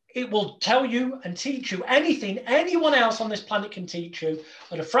 It will tell you and teach you anything anyone else on this planet can teach you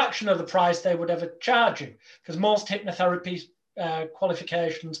at a fraction of the price they would ever charge you, because most hypnotherapy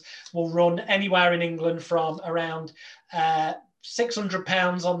qualifications will run anywhere in England from around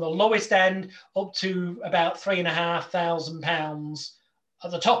 £600 on the lowest end up to about £3,500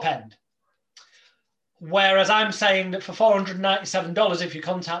 at the top end. Whereas I'm saying that for $497, if you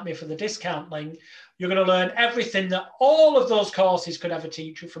contact me for the discount link, You're going to learn everything that all of those courses could ever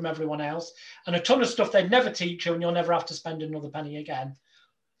teach you from everyone else, and a ton of stuff they'd never teach you, and you'll never have to spend another penny again.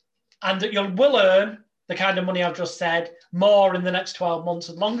 And that you will earn the kind of money I've just said, more in the next 12 months,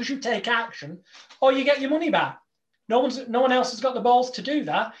 as long as you take action, or you get your money back. No one else has got the balls to do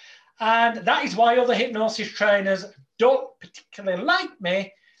that. And that is why other hypnosis trainers don't particularly like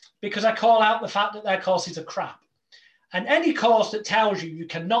me, because I call out the fact that their courses are crap. And any course that tells you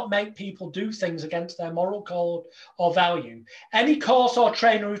cannot make people do things against their moral code or value, any course or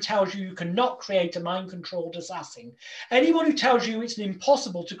trainer who tells you cannot create a mind-controlled assassin, anyone who tells you it's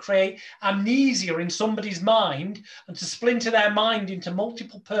impossible to create amnesia in somebody's mind and to splinter their mind into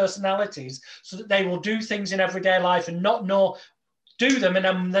multiple personalities so that they will do things in everyday life and not know, do them, and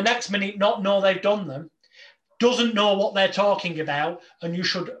then the next minute not know they've done them, doesn't know what they're talking about, and you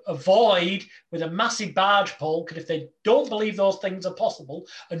should avoid with a massive barge pole, because if they don't believe those things are possible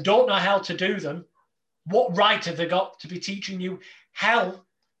and don't know how to do them, what right have they got to be teaching you how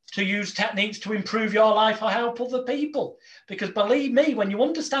to use techniques to improve your life or help other people? Because believe me, when you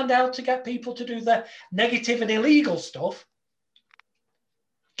understand how to get people to do the negative and illegal stuff,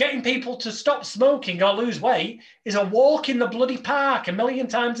 getting people to stop smoking or lose weight is a walk in the bloody park a million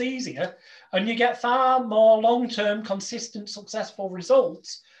times easier. And you get far more long-term, consistent, successful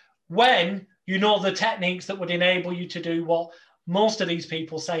results when you know the techniques that would enable you to do what most of these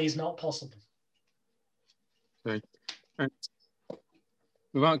people say is not possible. Okay. And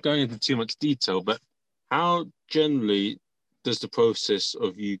without going into too much detail, but how generally does the process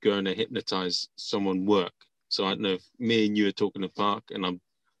of you going to hypnotize someone work? So I don't know if me and you are talking in the park and I'm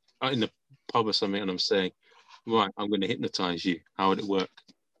out in the pub or something and I'm saying, right, I'm going to hypnotize you. How would it work?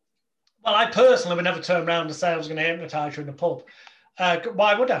 Well, I personally would never turn around and say I was going to hypnotise you in the pub.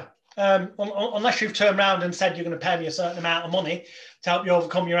 Why would I? Unless you've turned around and said you're going to pay me a certain amount of money to help you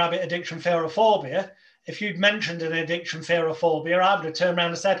overcome your habit, addiction, fear or phobia. If you'd mentioned an addiction, fear or phobia, I would have turned around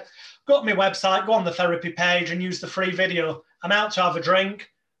and said, go to my website, go on the therapy page and use the free video. I'm out to have a drink.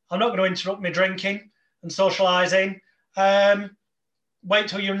 I'm not going to interrupt my drinking and socialising. Wait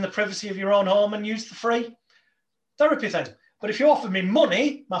till you're in the privacy of your own home and use the free therapy thing. But if you offered me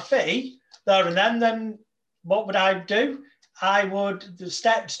money, my fee, there and then what would I do? I would,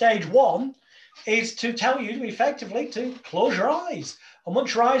 stage one is to tell you effectively to close your eyes. And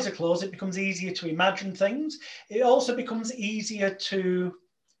once your eyes are closed, it becomes easier to imagine things. It also becomes easier to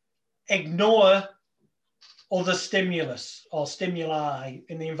ignore other stimulus or stimuli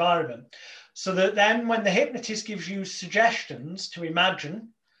in the environment. So that then when the hypnotist gives you suggestions to imagine,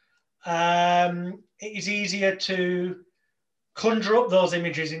 it is easier to conjure up those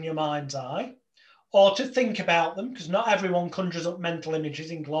images in your mind's eye, or to think about them, because not everyone conjures up mental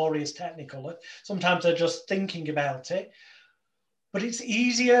images in glorious technicolor. Sometimes they're just thinking about it. But it's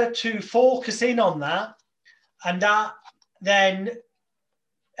easier to focus in on that, and that then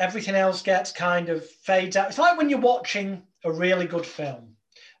everything else gets kind of fades out. It's like when you're watching a really good film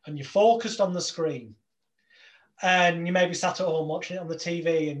and you're focused on the screen, and you may be sat at home watching it on the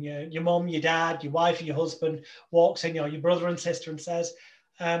TV, and your mum, your dad, your wife, or your husband walks in, your brother and sister, and says,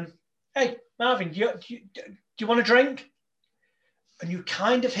 hey, Marvin, do you want a drink? And you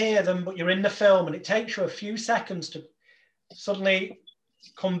kind of hear them, but you're in the film, and it takes you a few seconds to suddenly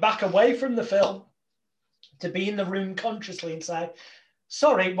come back away from the film to be in the room consciously and say,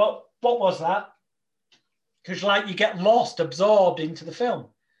 sorry, what was that? Because like you get lost, absorbed into the film.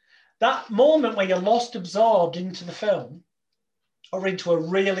 That moment where you're lost, absorbed into the film or into a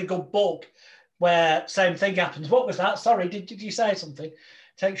really good book where same thing happens. What was that? Sorry, did you say something? It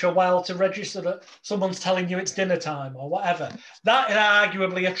takes you a while to register that someone's telling you it's dinner time or whatever. That is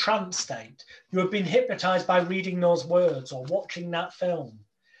arguably a trance state. You have been hypnotized by reading those words or watching that film.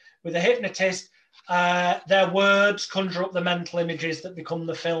 With a hypnotist, their words conjure up the mental images that become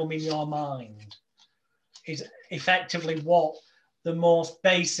the film in your mind. Is effectively what the most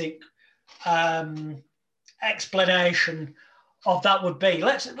basic explanation of that would be.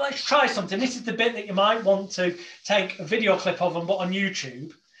 Let's try something. This is the bit that you might want to take a video clip of and put on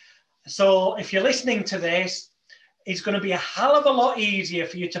YouTube. So if you're listening to this, it's going to be a hell of a lot easier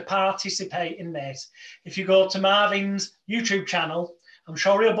for you to participate in this if you go to Marvin's YouTube channel. I'm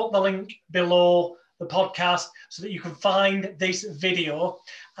sure he'll put the link below the podcast so that you can find this video.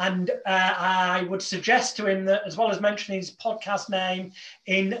 And I would suggest to him that, as well as mentioning his podcast name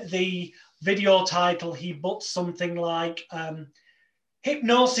in the video title, he puts something like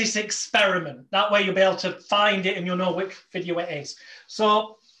hypnosis experiment. That way you'll be able to find it and you'll know which video it is.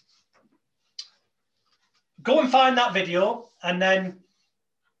 So go and find that video, and then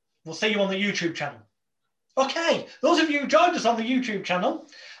we'll see you on the YouTube channel. Okay, those of you who joined us on the YouTube channel,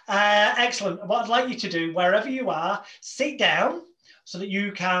 Excellent. What I'd like you to do, wherever you are, sit down so that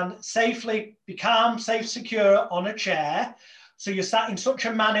you can safely be calm, safe, secure on a chair. So you're sat in such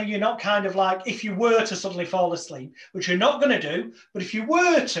a manner, you're not kind of like, if you were to suddenly fall asleep, which you're not going to do, but if you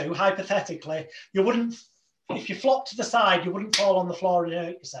were to, hypothetically, you wouldn't, if you flop to the side, you wouldn't fall on the floor and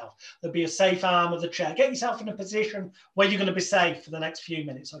hurt yourself. There'd be a safe arm of the chair. Get yourself in a position where you're going to be safe for the next few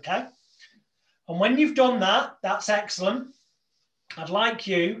minutes, okay? And when you've done that, that's excellent. I'd like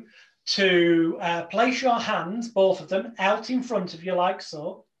you to place your hands, both of them, out in front of you like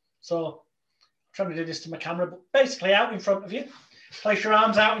so. So I'm trying to do this to my camera, but basically out in front of you. Place your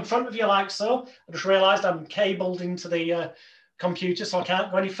arms out in front of you like so. I just realised I'm cabled into the computer, so I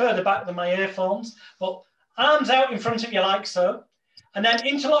can't go any further back than my earphones. But arms out in front of you like so. And then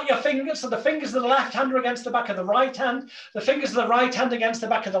interlock your fingers. So the fingers of the left hand are against the back of the right hand. The fingers of the right hand against the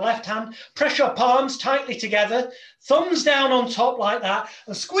back of the left hand. Press your palms tightly together. Thumbs down on top like that.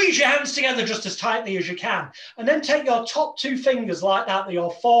 And squeeze your hands together just as tightly as you can. And then take your top two fingers like that,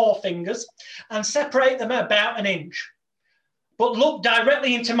 your forefingers, and separate them about an inch. But look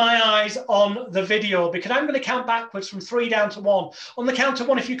directly into my eyes on the video, because I'm going to count backwards from 3 down to 1. On the count of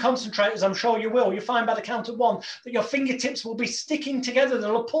 1, if you concentrate, as I'm sure you will, you'll find by the count of 1 that your fingertips will be sticking together,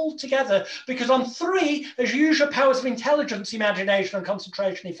 they'll pull together, because on 3, as you use your powers of intelligence, imagination, and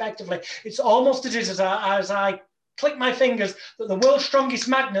concentration effectively, it's almost as I click my fingers that the world's strongest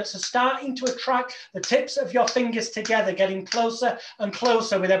magnets are starting to attract the tips of your fingers together, getting closer and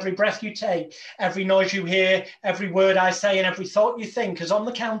closer with every breath you take, every noise you hear, every word I say, and every thought you think. Because on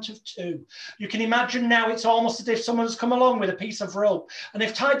the count of 2, you can imagine now it's almost as if someone has come along with a piece of rope and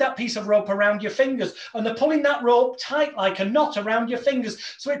they've tied that piece of rope around your fingers and they're pulling that rope tight like a knot around your fingers.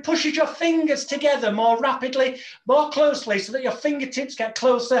 So it pushes your fingers together more rapidly, more closely, so that your fingertips get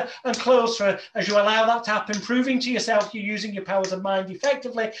closer and closer as you allow that to happen, proving to yourself you're using your powers of mind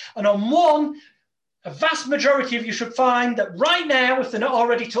effectively. And on 1, a vast majority of you should find that right now, if they're not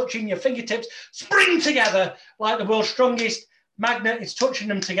already touching, your fingertips spring together like the world's strongest magnet is touching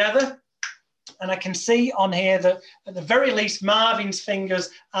them together. And I can see on here that at the very least Marvin's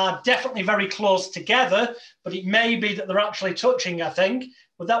fingers are definitely very close together, but it may be that they're actually touching, I think.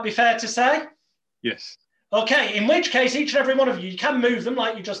 Would that be fair to say? Yes. Okay, in which case, each and every one of you, you can move them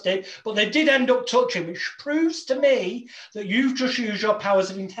like you just did, but they did end up touching, which proves to me that you've just used your powers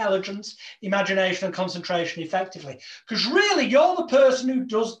of intelligence, imagination, and concentration effectively. Because really, you're the person who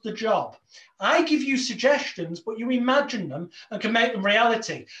does the job. I give you suggestions, but you imagine them and can make them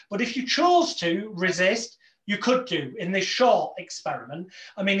reality. But if you chose to resist, you could do in this short experiment.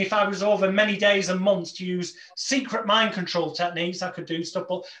 I mean, if I was over many days and months to use secret mind control techniques, I could do stuff,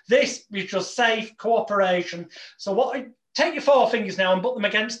 but this is just safe cooperation. So take your forefingers now and put them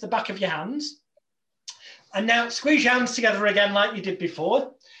against the back of your hands. And now squeeze your hands together again like you did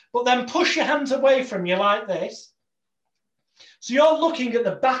before, but then push your hands away from you like this. So you're looking at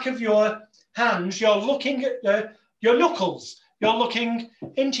the back of your hands, you're looking at your knuckles, you're looking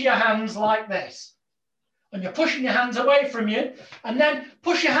into your hands like this. And you're pushing your hands away from you, and then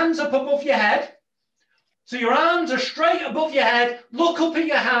push your hands up above your head. So your arms are straight above your head. Look up at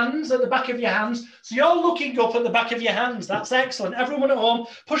your hands, at the back of your hands. So you're looking up at the back of your hands. That's excellent. Everyone at home,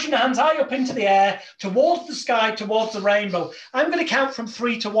 pushing the hands high up into the air, towards the sky, towards the rainbow. I'm going to count from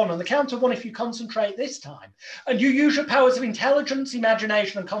 3 to 1. On the count of 1, if you concentrate this time, and you use your powers of intelligence,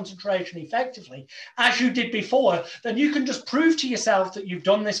 imagination, and concentration effectively, as you did before, then you can just prove to yourself that you've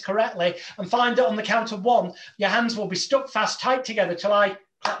done this correctly and find that on the count of 1, your hands will be stuck fast, tight together till I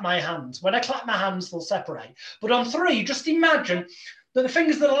clap my hands. When I clap my hands, they'll separate. But on 3, just imagine that the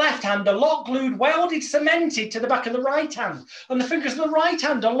fingers of the left hand are lock glued, welded, cemented to the back of the right hand. And the fingers of the right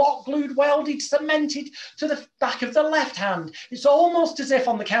hand are lock glued, welded, cemented to the back of the left hand. It's almost as if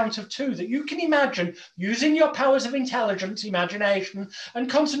on the count of 2 that you can imagine using your powers of intelligence, imagination, and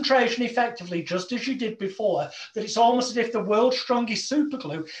concentration effectively, just as you did before, that it's almost as if the world's strongest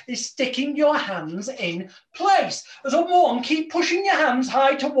superglue is sticking your hands in place. As on 1, keep pushing your hands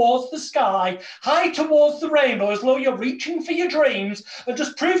high towards the sky, high towards the rainbow, as though you're reaching for your dreams. And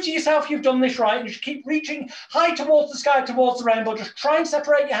just prove to yourself you've done this right. And as you keep reaching high towards the sky, towards the rainbow, just try and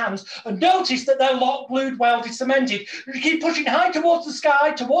separate your hands and notice that they're locked, glued, welded, cemented. As you keep pushing high towards the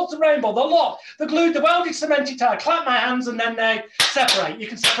sky, towards the rainbow, they're locked, they're glued, they're welded, cemented tight. Clap my hands and then they separate. You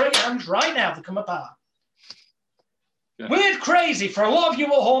can separate your hands right now, they come apart. Yeah. Weird, crazy. For a lot of you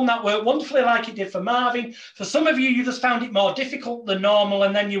at home, that worked wonderfully like it did for Marvin. For some of you, you just found it more difficult than normal,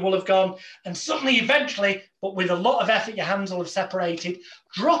 and then you will have gone, and suddenly, eventually, but with a lot of effort, your hands will have separated.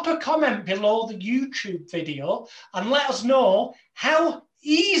 Drop a comment below the YouTube video and let us know how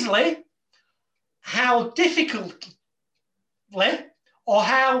easily, how difficultly, or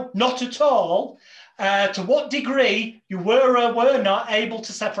how not at all, to what degree you were or were not able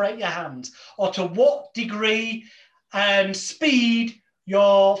to separate your hands, or to what degree and speed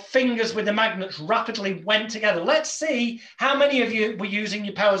your fingers with the magnets rapidly went together. Let's see how many of you were using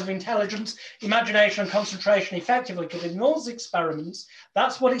your powers of intelligence, imagination, and concentration effectively, because in those experiments,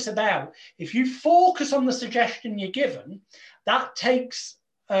 that's what it's about. If you focus on the suggestion you're given, that takes,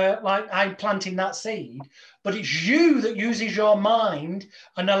 like I'm planting that seed, but it's you that uses your mind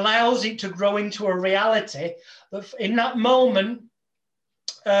and allows it to grow into a reality that in that moment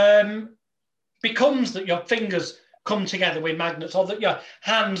becomes that your fingers come together with magnets, or that your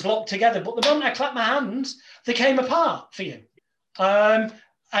hands lock together. But the moment I clapped my hands, they came apart for you.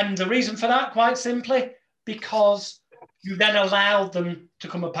 And the reason for that, quite simply, because you then allowed them to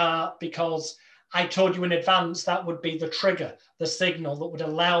come apart, because I told you in advance that would be the trigger, the signal that would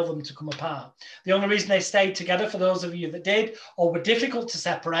allow them to come apart. The only reason they stayed together, for those of you that did, or were difficult to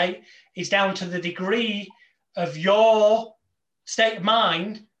separate, is down to the degree of your state of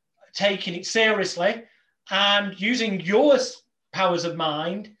mind, taking it seriously, and using your powers of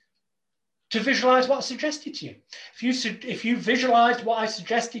mind to visualize what I suggested to you. If you visualized what I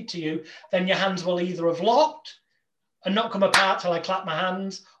suggested to you, then your hands will either have locked and not come apart till I clap my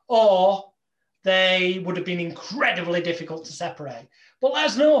hands, or they would have been incredibly difficult to separate. But let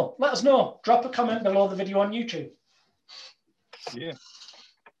us know. Let us know. Drop a comment below the video on YouTube. Yeah,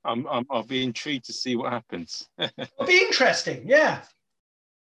 I'll be intrigued to see what happens. It'll be interesting. Yeah.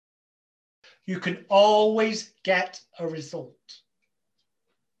 You can always get a result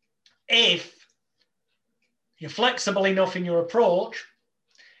if you're flexible enough in your approach,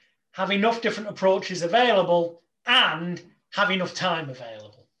 have enough different approaches available, and have enough time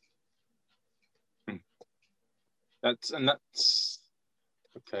available. That's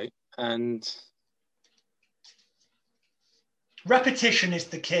okay. And repetition is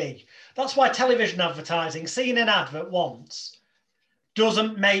the key. That's why television advertising, seeing an advert once,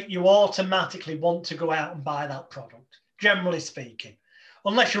 doesn't make you automatically want to go out and buy that product, generally speaking,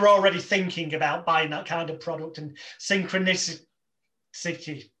 unless you're already thinking about buying that kind of product and synchronicity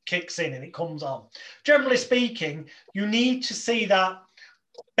kicks in and it comes on. Generally speaking, you need to see that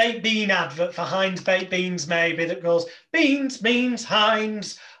baked bean advert for Heinz baked beans, maybe, that goes, beans means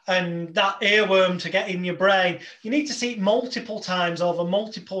Heinz, and that earworm to get in your brain. You need to see it multiple times over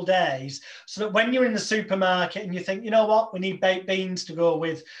multiple days, so that when you're in the supermarket and you think, you know what, we need baked beans to go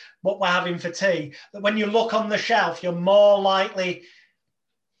with what we're having for tea, that when you look on the shelf, you're more likely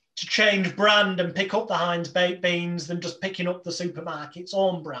to change brand and pick up the Heinz baked beans than just picking up the supermarket's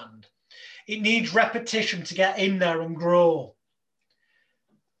own brand. It needs repetition to get in there and grow.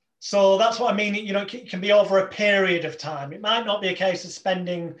 So that's what I mean. You know, it can be over a period of time. It might not be a case of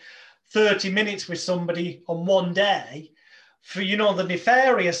spending 30 minutes with somebody on one day. For, you know, the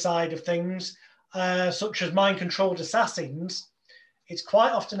nefarious side of things, such as mind-controlled assassins, it's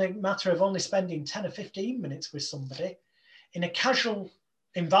quite often a matter of only spending 10 or 15 minutes with somebody in a casual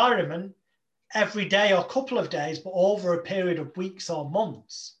environment every day or couple of days, but over a period of weeks or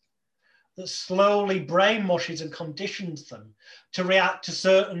months, that slowly brainwashes and conditions them to react to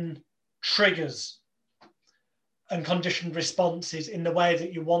certain triggers and conditioned responses in the way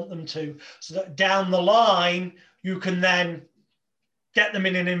that you want them to, so that down the line, you can then get them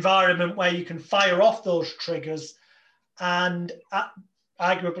in an environment where you can fire off those triggers and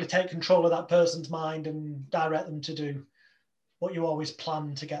arguably take control of that person's mind and direct them to do what you always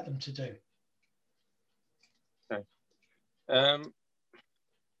plan to get them to do. Okay.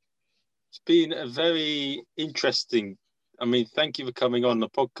 It's been a very interesting, I mean, thank you for coming on the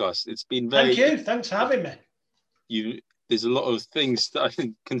podcast. It's been very... Thank you. Thanks for having me. There's a lot of things that I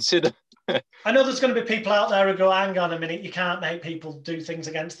can consider. I know there's going to be people out there who go, hang on a minute, you can't make people do things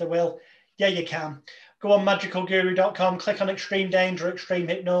against their will. Yeah, you can. Go on magicalguru.com, click on Extreme Danger, Extreme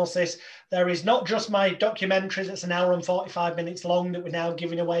Hypnosis. There is not just my documentaries, it's an hour and 45 minutes long that we're now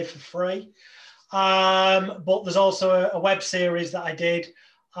giving away for free. But there's also a web series that I did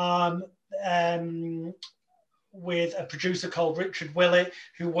with a producer called Richard Willett,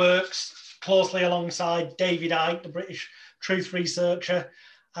 who works closely alongside David Icke, the British truth researcher.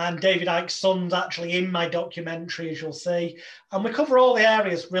 And David Icke's son's actually in my documentary, as you'll see. And we cover all the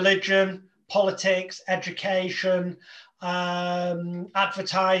areas: religion, politics, education,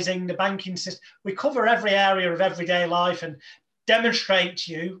 advertising, the banking system. We cover every area of everyday life and demonstrate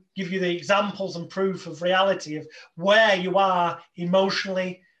to you, give you the examples and proof of reality of where you are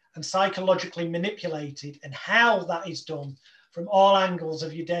emotionally and psychologically manipulated, and how that is done from all angles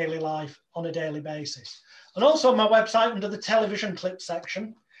of your daily life on a daily basis. And also on my website, under the television clip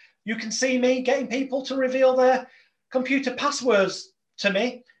section, you can see me getting people to reveal their computer passwords to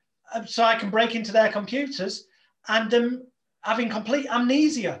me, so I can break into their computers and having complete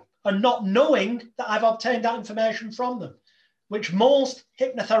amnesia and not knowing that I've obtained that information from them, which most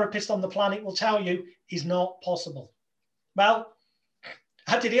hypnotherapists on the planet will tell you is not possible. Well,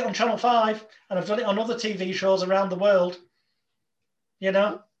 I did it on Channel 5 and I've done it on other TV shows around the world, you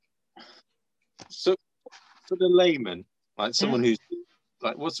know. So for the layman, like someone who's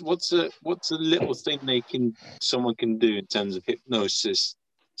like, what's a little thing someone can do in terms of hypnosis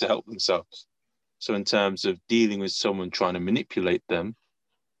to help themselves? So in terms of dealing with someone trying to manipulate them,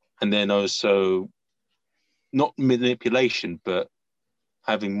 and then also not manipulation, but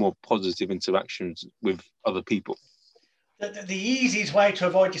having more positive interactions with other people. The easiest way to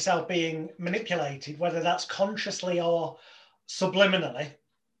avoid yourself being manipulated, whether that's consciously or subliminally,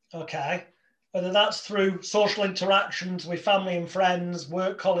 okay, whether that's through social interactions with family and friends,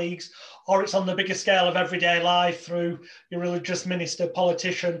 work colleagues, or it's on the bigger scale of everyday life through your religious minister,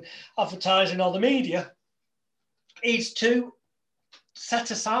 politician, advertising, or the media, is to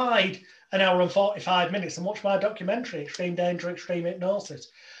set aside an hour and 45 minutes and watch my documentary, Extreme Danger, Extreme Hypnosis.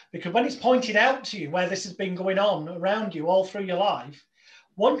 Because when it's pointed out to you where this has been going on around you all through your life,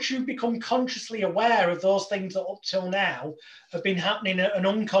 once you become consciously aware of those things that up till now have been happening at an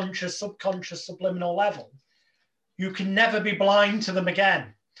unconscious, subconscious, subliminal level, you can never be blind to them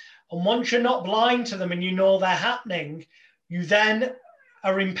again. And once you're not blind to them and you know they're happening, you then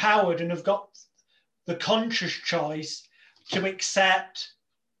are empowered and have got the conscious choice to accept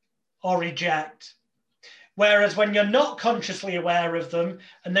or reject. Whereas when you're not consciously aware of them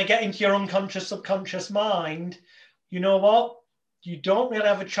and they get into your unconscious, subconscious mind, you know what? You don't really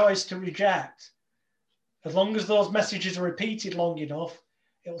have a choice to reject. As long as those messages are repeated long enough,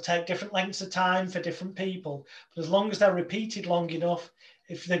 it will take different lengths of time for different people. But as long as they're repeated long enough,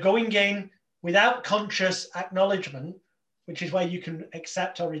 if they're going in without conscious acknowledgement, which is where you can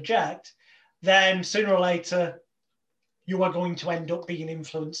accept or reject, then sooner or later, you are going to end up being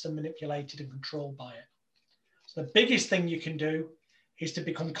influenced and manipulated and controlled by it. So the biggest thing you can do is to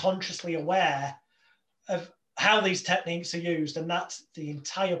become consciously aware of how these techniques are used. And that's the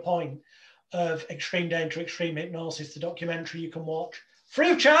entire point of Extreme Danger, Extreme Hypnosis, the documentary you can watch free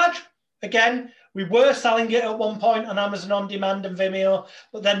of charge. Again, we were selling it at one point on Amazon On Demand and Vimeo,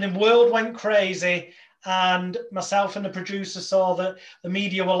 but then the world went crazy and myself and the producer saw that the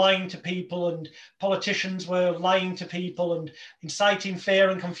media were lying to people and politicians were lying to people and inciting fear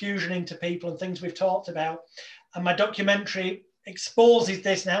and confusion into people and things we've talked about. And my documentary exposes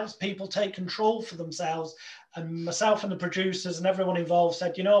this and helps people take control for themselves. And myself and the producers and everyone involved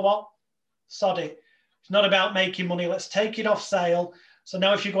said, you know what? Sod it. It's not about making money. Let's take it off sale. So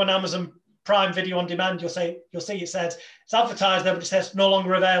now if you go on Amazon Prime Video on Demand, you'll see it says it's advertised there, but it says no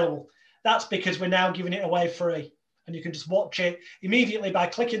longer available. That's because we're now giving it away free. And you can just watch it immediately by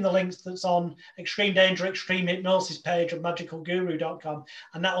clicking the links that's on Extreme Danger, Extreme Hypnosis page of magicalguru.com.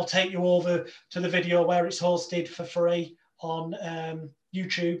 And that'll take you over to the video where it's hosted for free on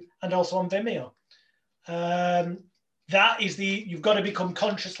YouTube and also on Vimeo. That is you've got to become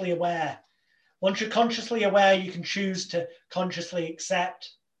consciously aware. Once you're consciously aware, you can choose to consciously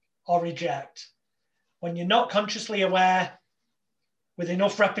accept or reject. When you're not consciously aware, with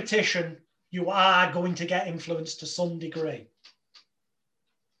enough repetition, you are going to get influenced to some degree.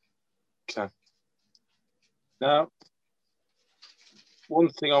 Okay. Now, one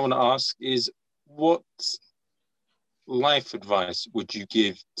thing I want to ask is, what life advice would you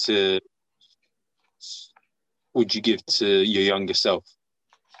give to your younger self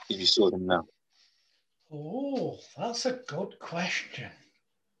if you saw them now? Oh, that's a good question.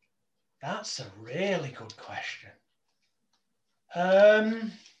 That's a really good question.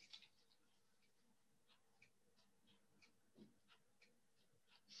 I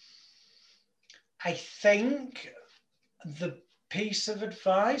think the piece of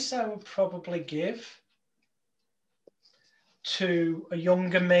advice I would probably give to a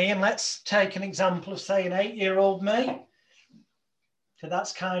younger me, and let's take an example of, say, an 8-year-old me, so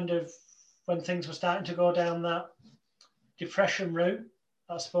that's kind of when things were starting to go down that depression route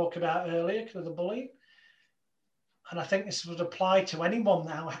I spoke about earlier because of the bullying. And I think this would apply to anyone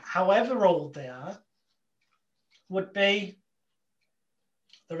now, however old they are, would be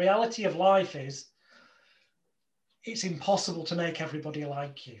the reality of life is it's impossible to make everybody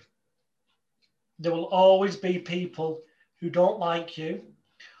like you. There will always be people who don't like you,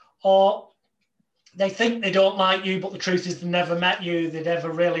 or they think they don't like you, but the truth is they never met you, they never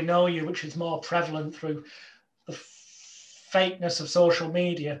really know you, which is more prevalent through the fakeness of social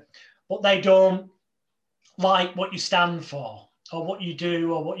media, but they don't like what you stand for or what you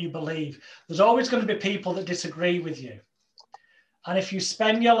do or what you believe. There's always going to be people that disagree with you. And if you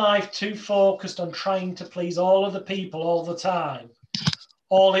spend your life too focused on trying to please all of the people all the time,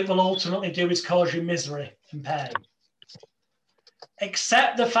 all it will ultimately do is cause you misery and pain.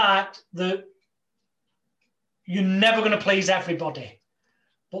 Accept the fact that you're never going to please everybody.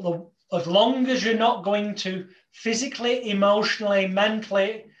 But as long as you're not going to physically, emotionally,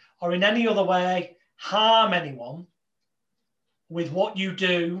 mentally, or in any other way harm anyone with what you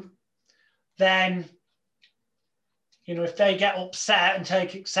do, then, you know, if they get upset and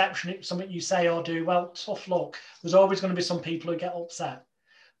take exception at something you say or do, well, tough luck. There's always going to be some people who get upset.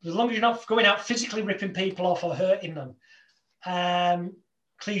 But as long as you're not going out physically ripping people off or hurting them,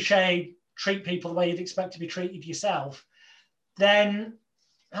 cliche, treat people the way you'd expect to be treated yourself, then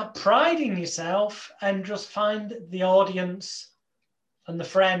have pride in yourself and just find the audience and the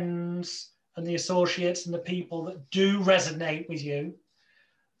friends and the associates and the people that do resonate with you,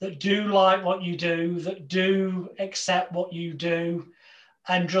 that do like what you do, that do accept what you do,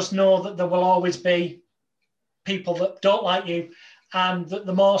 and just know that there will always be people that don't like you, and that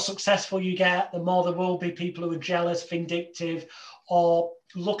the more successful you get, the more there will be people who are jealous, vindictive, or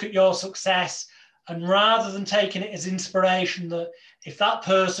look at your success, and rather than taking it as inspiration that if that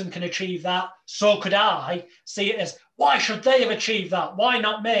person can achieve that, so could I, see it as, why should they have achieved that? Why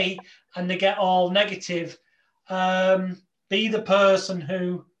not me? And they get all negative. Be the person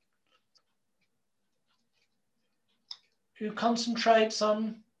who concentrates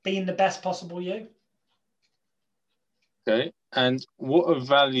on being the best possible you. Okay. And what are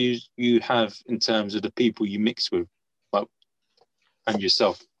values you have in terms of the people you mix with, like, and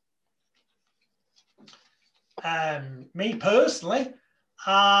yourself? Me personally,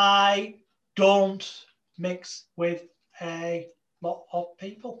 I don't mix with a lot of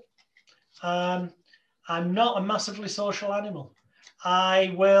people. I'm not a massively social animal.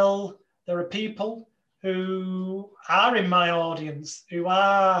 There are people who are in my audience, who do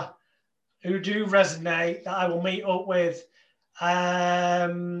resonate, that I will meet up with.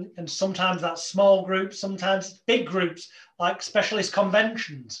 And sometimes that's small groups, sometimes big groups, like specialist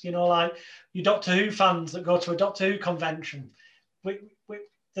conventions, you know, like your Doctor Who fans that go to a Doctor Who convention.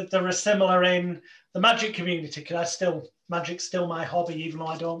 There are similar in the magic community, because magic's still my hobby, even though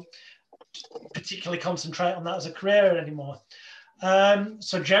I don't particularly concentrate on that as a career anymore.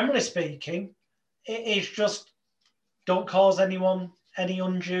 So generally speaking, it is just don't cause anyone any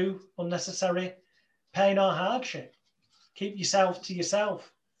undue, unnecessary pain or hardship. Keep yourself to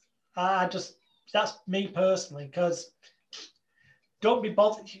yourself. That's me personally, because don't be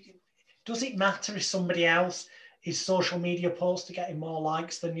bothered. Does it matter if somebody else is social media posts are getting more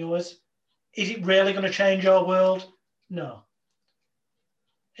likes than yours? Is it really going to change your world? No.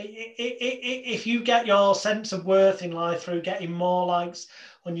 If you get your sense of worth in life through getting more likes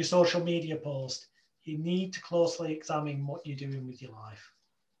on your social media post, you need to closely examine what you're doing with your life.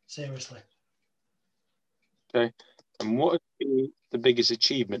 Seriously. Okay. And what has been the biggest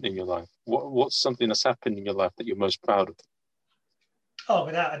achievement in your life? What's something that's happened in your life that you're most proud of? Oh,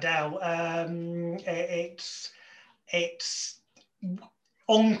 without a doubt. It's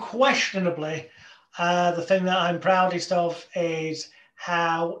unquestionably the thing that I'm proudest of is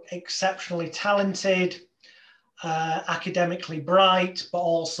how exceptionally talented, academically bright, but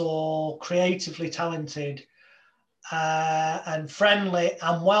also creatively talented and friendly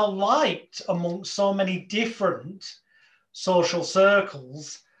and well liked amongst so many different social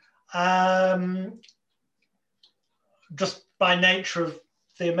circles, just by nature of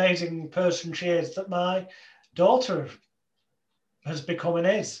the amazing person she is, that my daughter has become and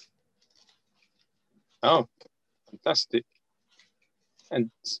is. Oh, fantastic.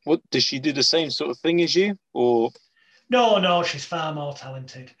 And what, does she do the same sort of thing as you, or? No, she's far more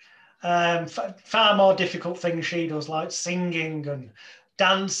talented. Far more difficult things she does, like singing and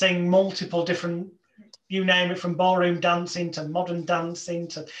dancing, multiple different, you name it, from ballroom dancing to modern dancing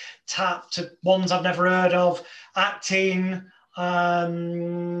to tap to ones I've never heard of, acting,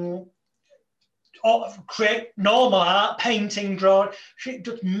 create normal art, painting, drawing. She's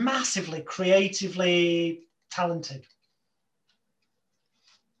just massively creatively talented.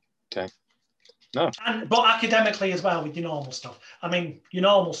 Okay. No. But academically as well, with your normal stuff. I mean, your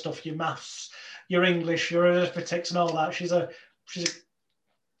normal stuff, your maths, your English, your arithmetics and all that. She's a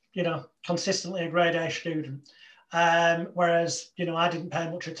consistently a grade A student. Whereas, I didn't pay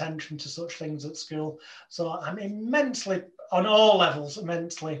much attention to such things at school. So I'm immensely, on all levels,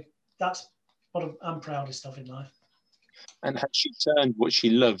 that's what I'm proudest of in life. And has she turned what she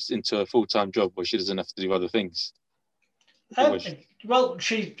loves into a full-time job where she doesn't have to do other things? Well,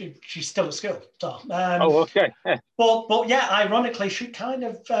 she's still at school. So, okay. Yeah. But yeah, ironically, she kind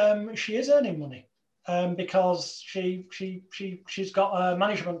of she is earning money. because she's got a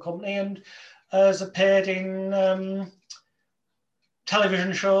management company and has appeared in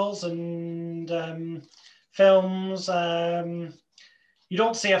television shows and films. You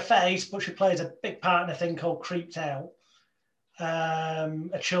don't see her face, but she plays a big part in a thing called Creeped Out,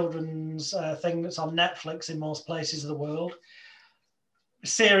 a children's thing that's on Netflix in most places of the world.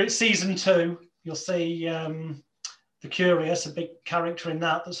 Season 2, you'll see the Curious, a big character in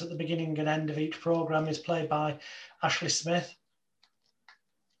that that's at the beginning and end of each program, is played by Ashley Smith.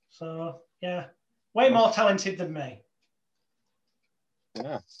 So, yeah, way more talented than me.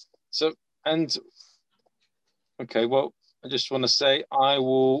 Yeah. So, and okay, well, I just want to say I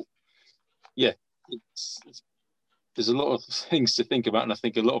will, yeah, there's a lot of things to think about, and I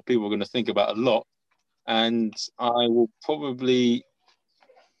think a lot of people are going to think about a lot. And I will probably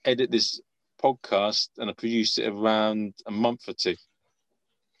edit this podcast and I produce it around a month or two.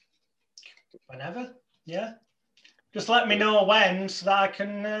 Whenever, yeah. Just let me know when so that I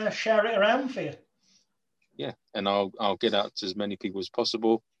can share it around for you. Yeah, and I'll get out to as many people as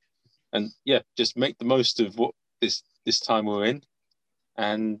possible, and yeah, just make the most of what this time we're in,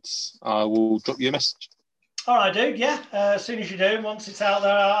 and I will drop you a message. All right, dude. Yeah, as soon as you do, once it's out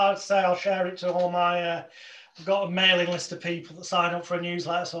there, I'd say I'll share it to all my. I've got a mailing list of people that sign up for a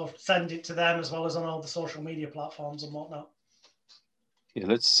newsletter, so I'll send it to them as well as on all the social media platforms and whatnot. Yeah,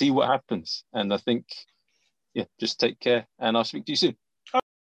 let's see what happens, and I think, yeah, just take care, and I'll speak to you soon.